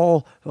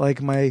call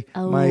like my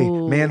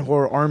man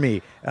whore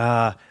army.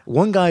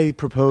 One guy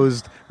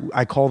proposed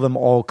I call them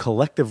all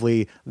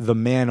collectively the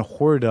man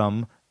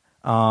whoredom.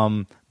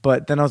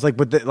 But then I was like,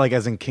 like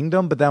as in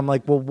kingdom. But then I'm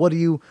like, well, what do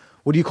you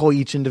call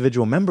each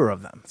individual member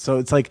of them? So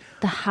it's like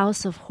the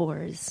House of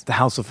Whores. The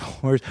House of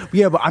Whores.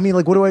 Yeah, but I mean,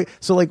 like,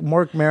 so like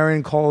Mark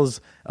Maron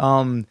calls,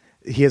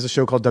 he has a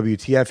show called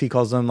WTF. He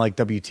calls them like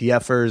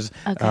WTFers.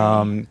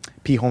 Okay.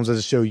 P. Holmes has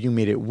a show, You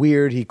Made It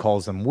Weird. He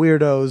calls them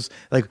weirdos.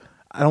 Like,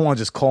 I don't want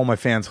to just call my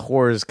fans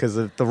whores because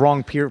if the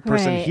wrong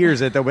person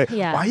hears it, they'll be,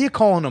 why are you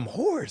calling them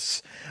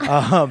whores?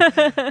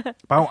 But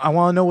I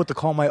want to know what to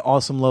call my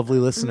awesome, lovely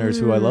listeners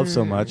who I love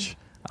so much.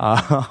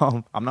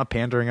 I'm not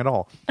pandering at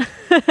all.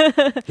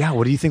 Yeah,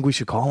 what do you think we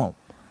should call them?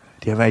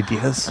 Do you have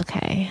ideas?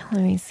 Okay,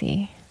 let me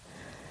see.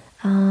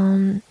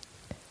 You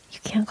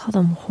can't call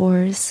them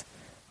whores.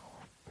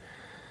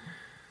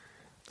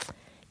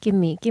 Give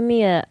me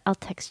I'll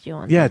text you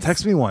on. Yeah, this.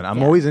 text me one.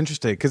 I'm always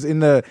interested because in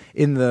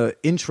the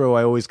intro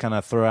I always kind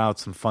of throw out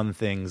some fun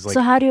things. Like,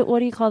 so what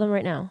do you call them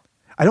right now?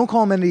 I don't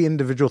call them any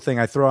individual thing.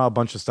 I throw out a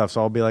bunch of stuff.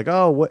 So I'll be like,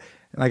 oh, what?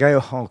 Like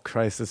oh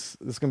Christ, this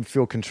is gonna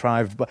feel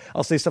contrived. But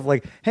I'll say stuff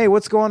like, hey,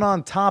 what's going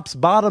on? Tops,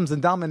 bottoms,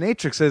 and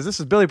dominatrixes.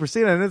 This is Billy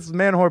Priscilla, and this is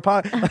Man Whore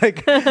Pot.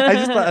 Like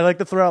I like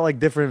to throw out like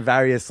different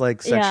various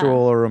like sexual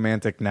or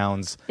romantic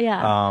nouns.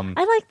 Yeah,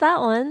 I like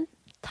that one.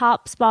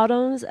 Tops,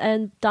 bottoms,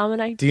 and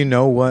dominate. Do you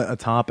know what a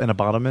top and a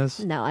bottom is?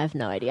 No, I have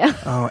no idea.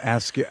 Oh,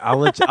 ask you. I'll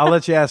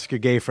let you ask your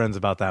gay friends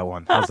about that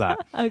one. How's that?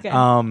 Okay.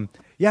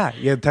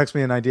 Yeah. Text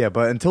me an idea.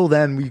 But until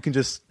then, you can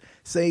just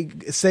say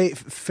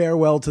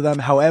farewell to them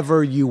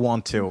however you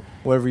want to,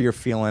 whatever you're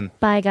feeling.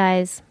 Bye,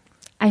 guys.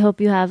 I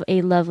hope you have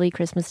a lovely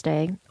Christmas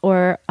day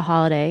or a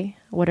holiday,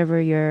 whatever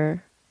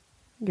your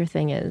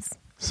thing is.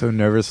 So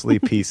nervously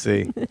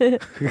PC.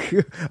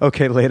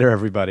 Okay, later,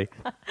 everybody.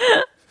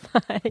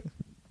 Bye.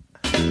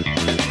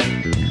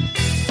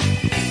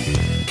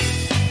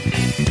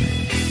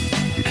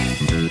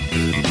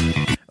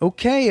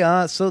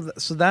 Okay, so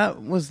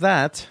that was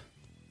that.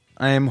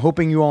 I am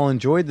hoping you all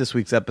enjoyed this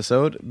week's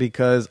episode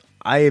because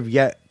I have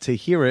yet to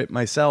hear it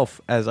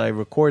myself as I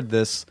record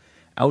this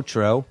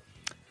outro.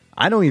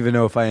 I don't even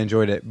know if I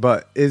enjoyed it,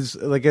 but is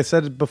like I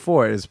said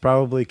before, it's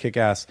probably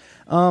kick-ass.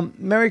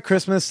 Merry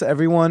Christmas to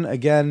everyone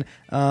again,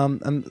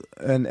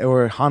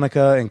 or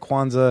Hanukkah and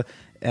Kwanzaa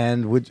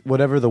and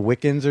whatever the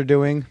Wiccans are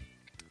doing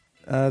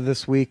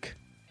this week.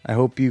 I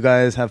hope you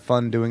guys have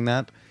fun doing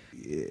that.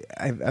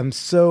 I'm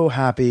so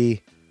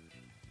happy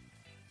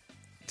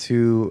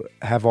to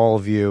have all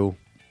of you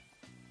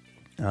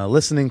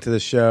listening to the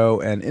show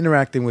and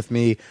interacting with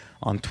me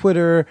on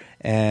Twitter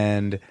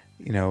and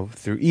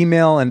through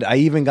email. And I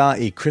even got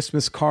a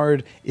Christmas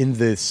card in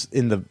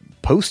the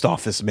post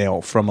office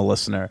mail from a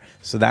listener,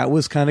 so that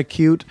was kind of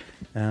cute.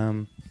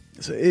 So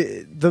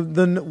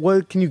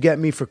what can you get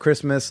me for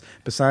Christmas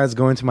besides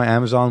going to my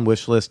Amazon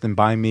wish list and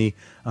buy me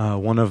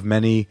one of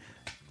many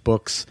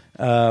books?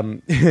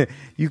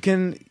 You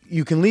can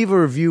leave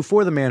a review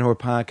for the Man Whore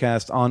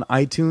Podcast on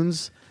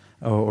iTunes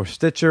or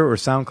Stitcher or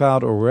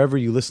SoundCloud or wherever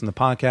you listen to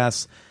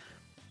podcasts.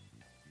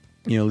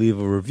 Leave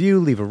a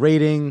review, leave a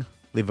rating,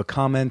 leave a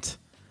comment.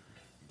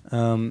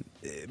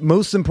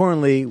 Most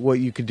importantly, what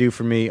you could do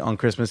for me on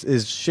Christmas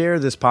is share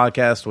this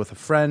podcast with a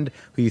friend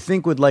who you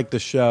think would like the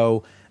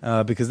show,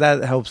 because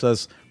that helps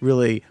us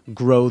really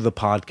grow the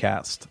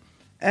podcast.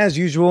 As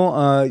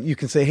usual, you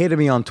can say hey to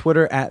me on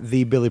Twitter at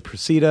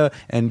 @TheBillyPresida,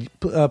 and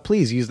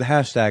please use the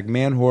hashtag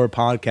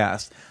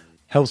ManWhorePodcast.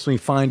 Helps me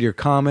find your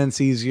comments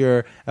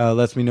easier,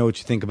 lets me know what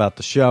you think about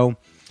the show.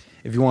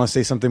 If you want to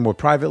say something more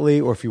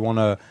privately, or if you want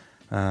to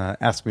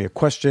ask me a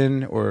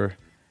question, or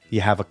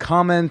you have a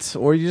comment,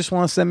 or you just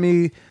want to send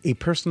me a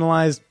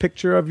personalized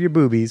picture of your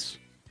boobies,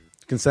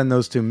 you can send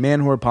those to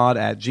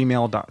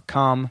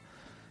manwhorepod@gmail.com.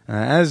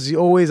 As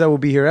always, I will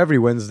be here every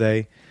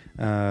Wednesday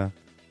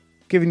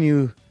giving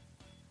you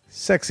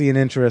sexy and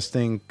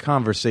interesting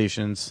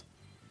conversations.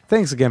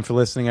 Thanks again for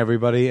listening,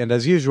 everybody. And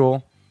as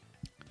usual,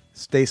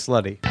 stay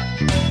slutty.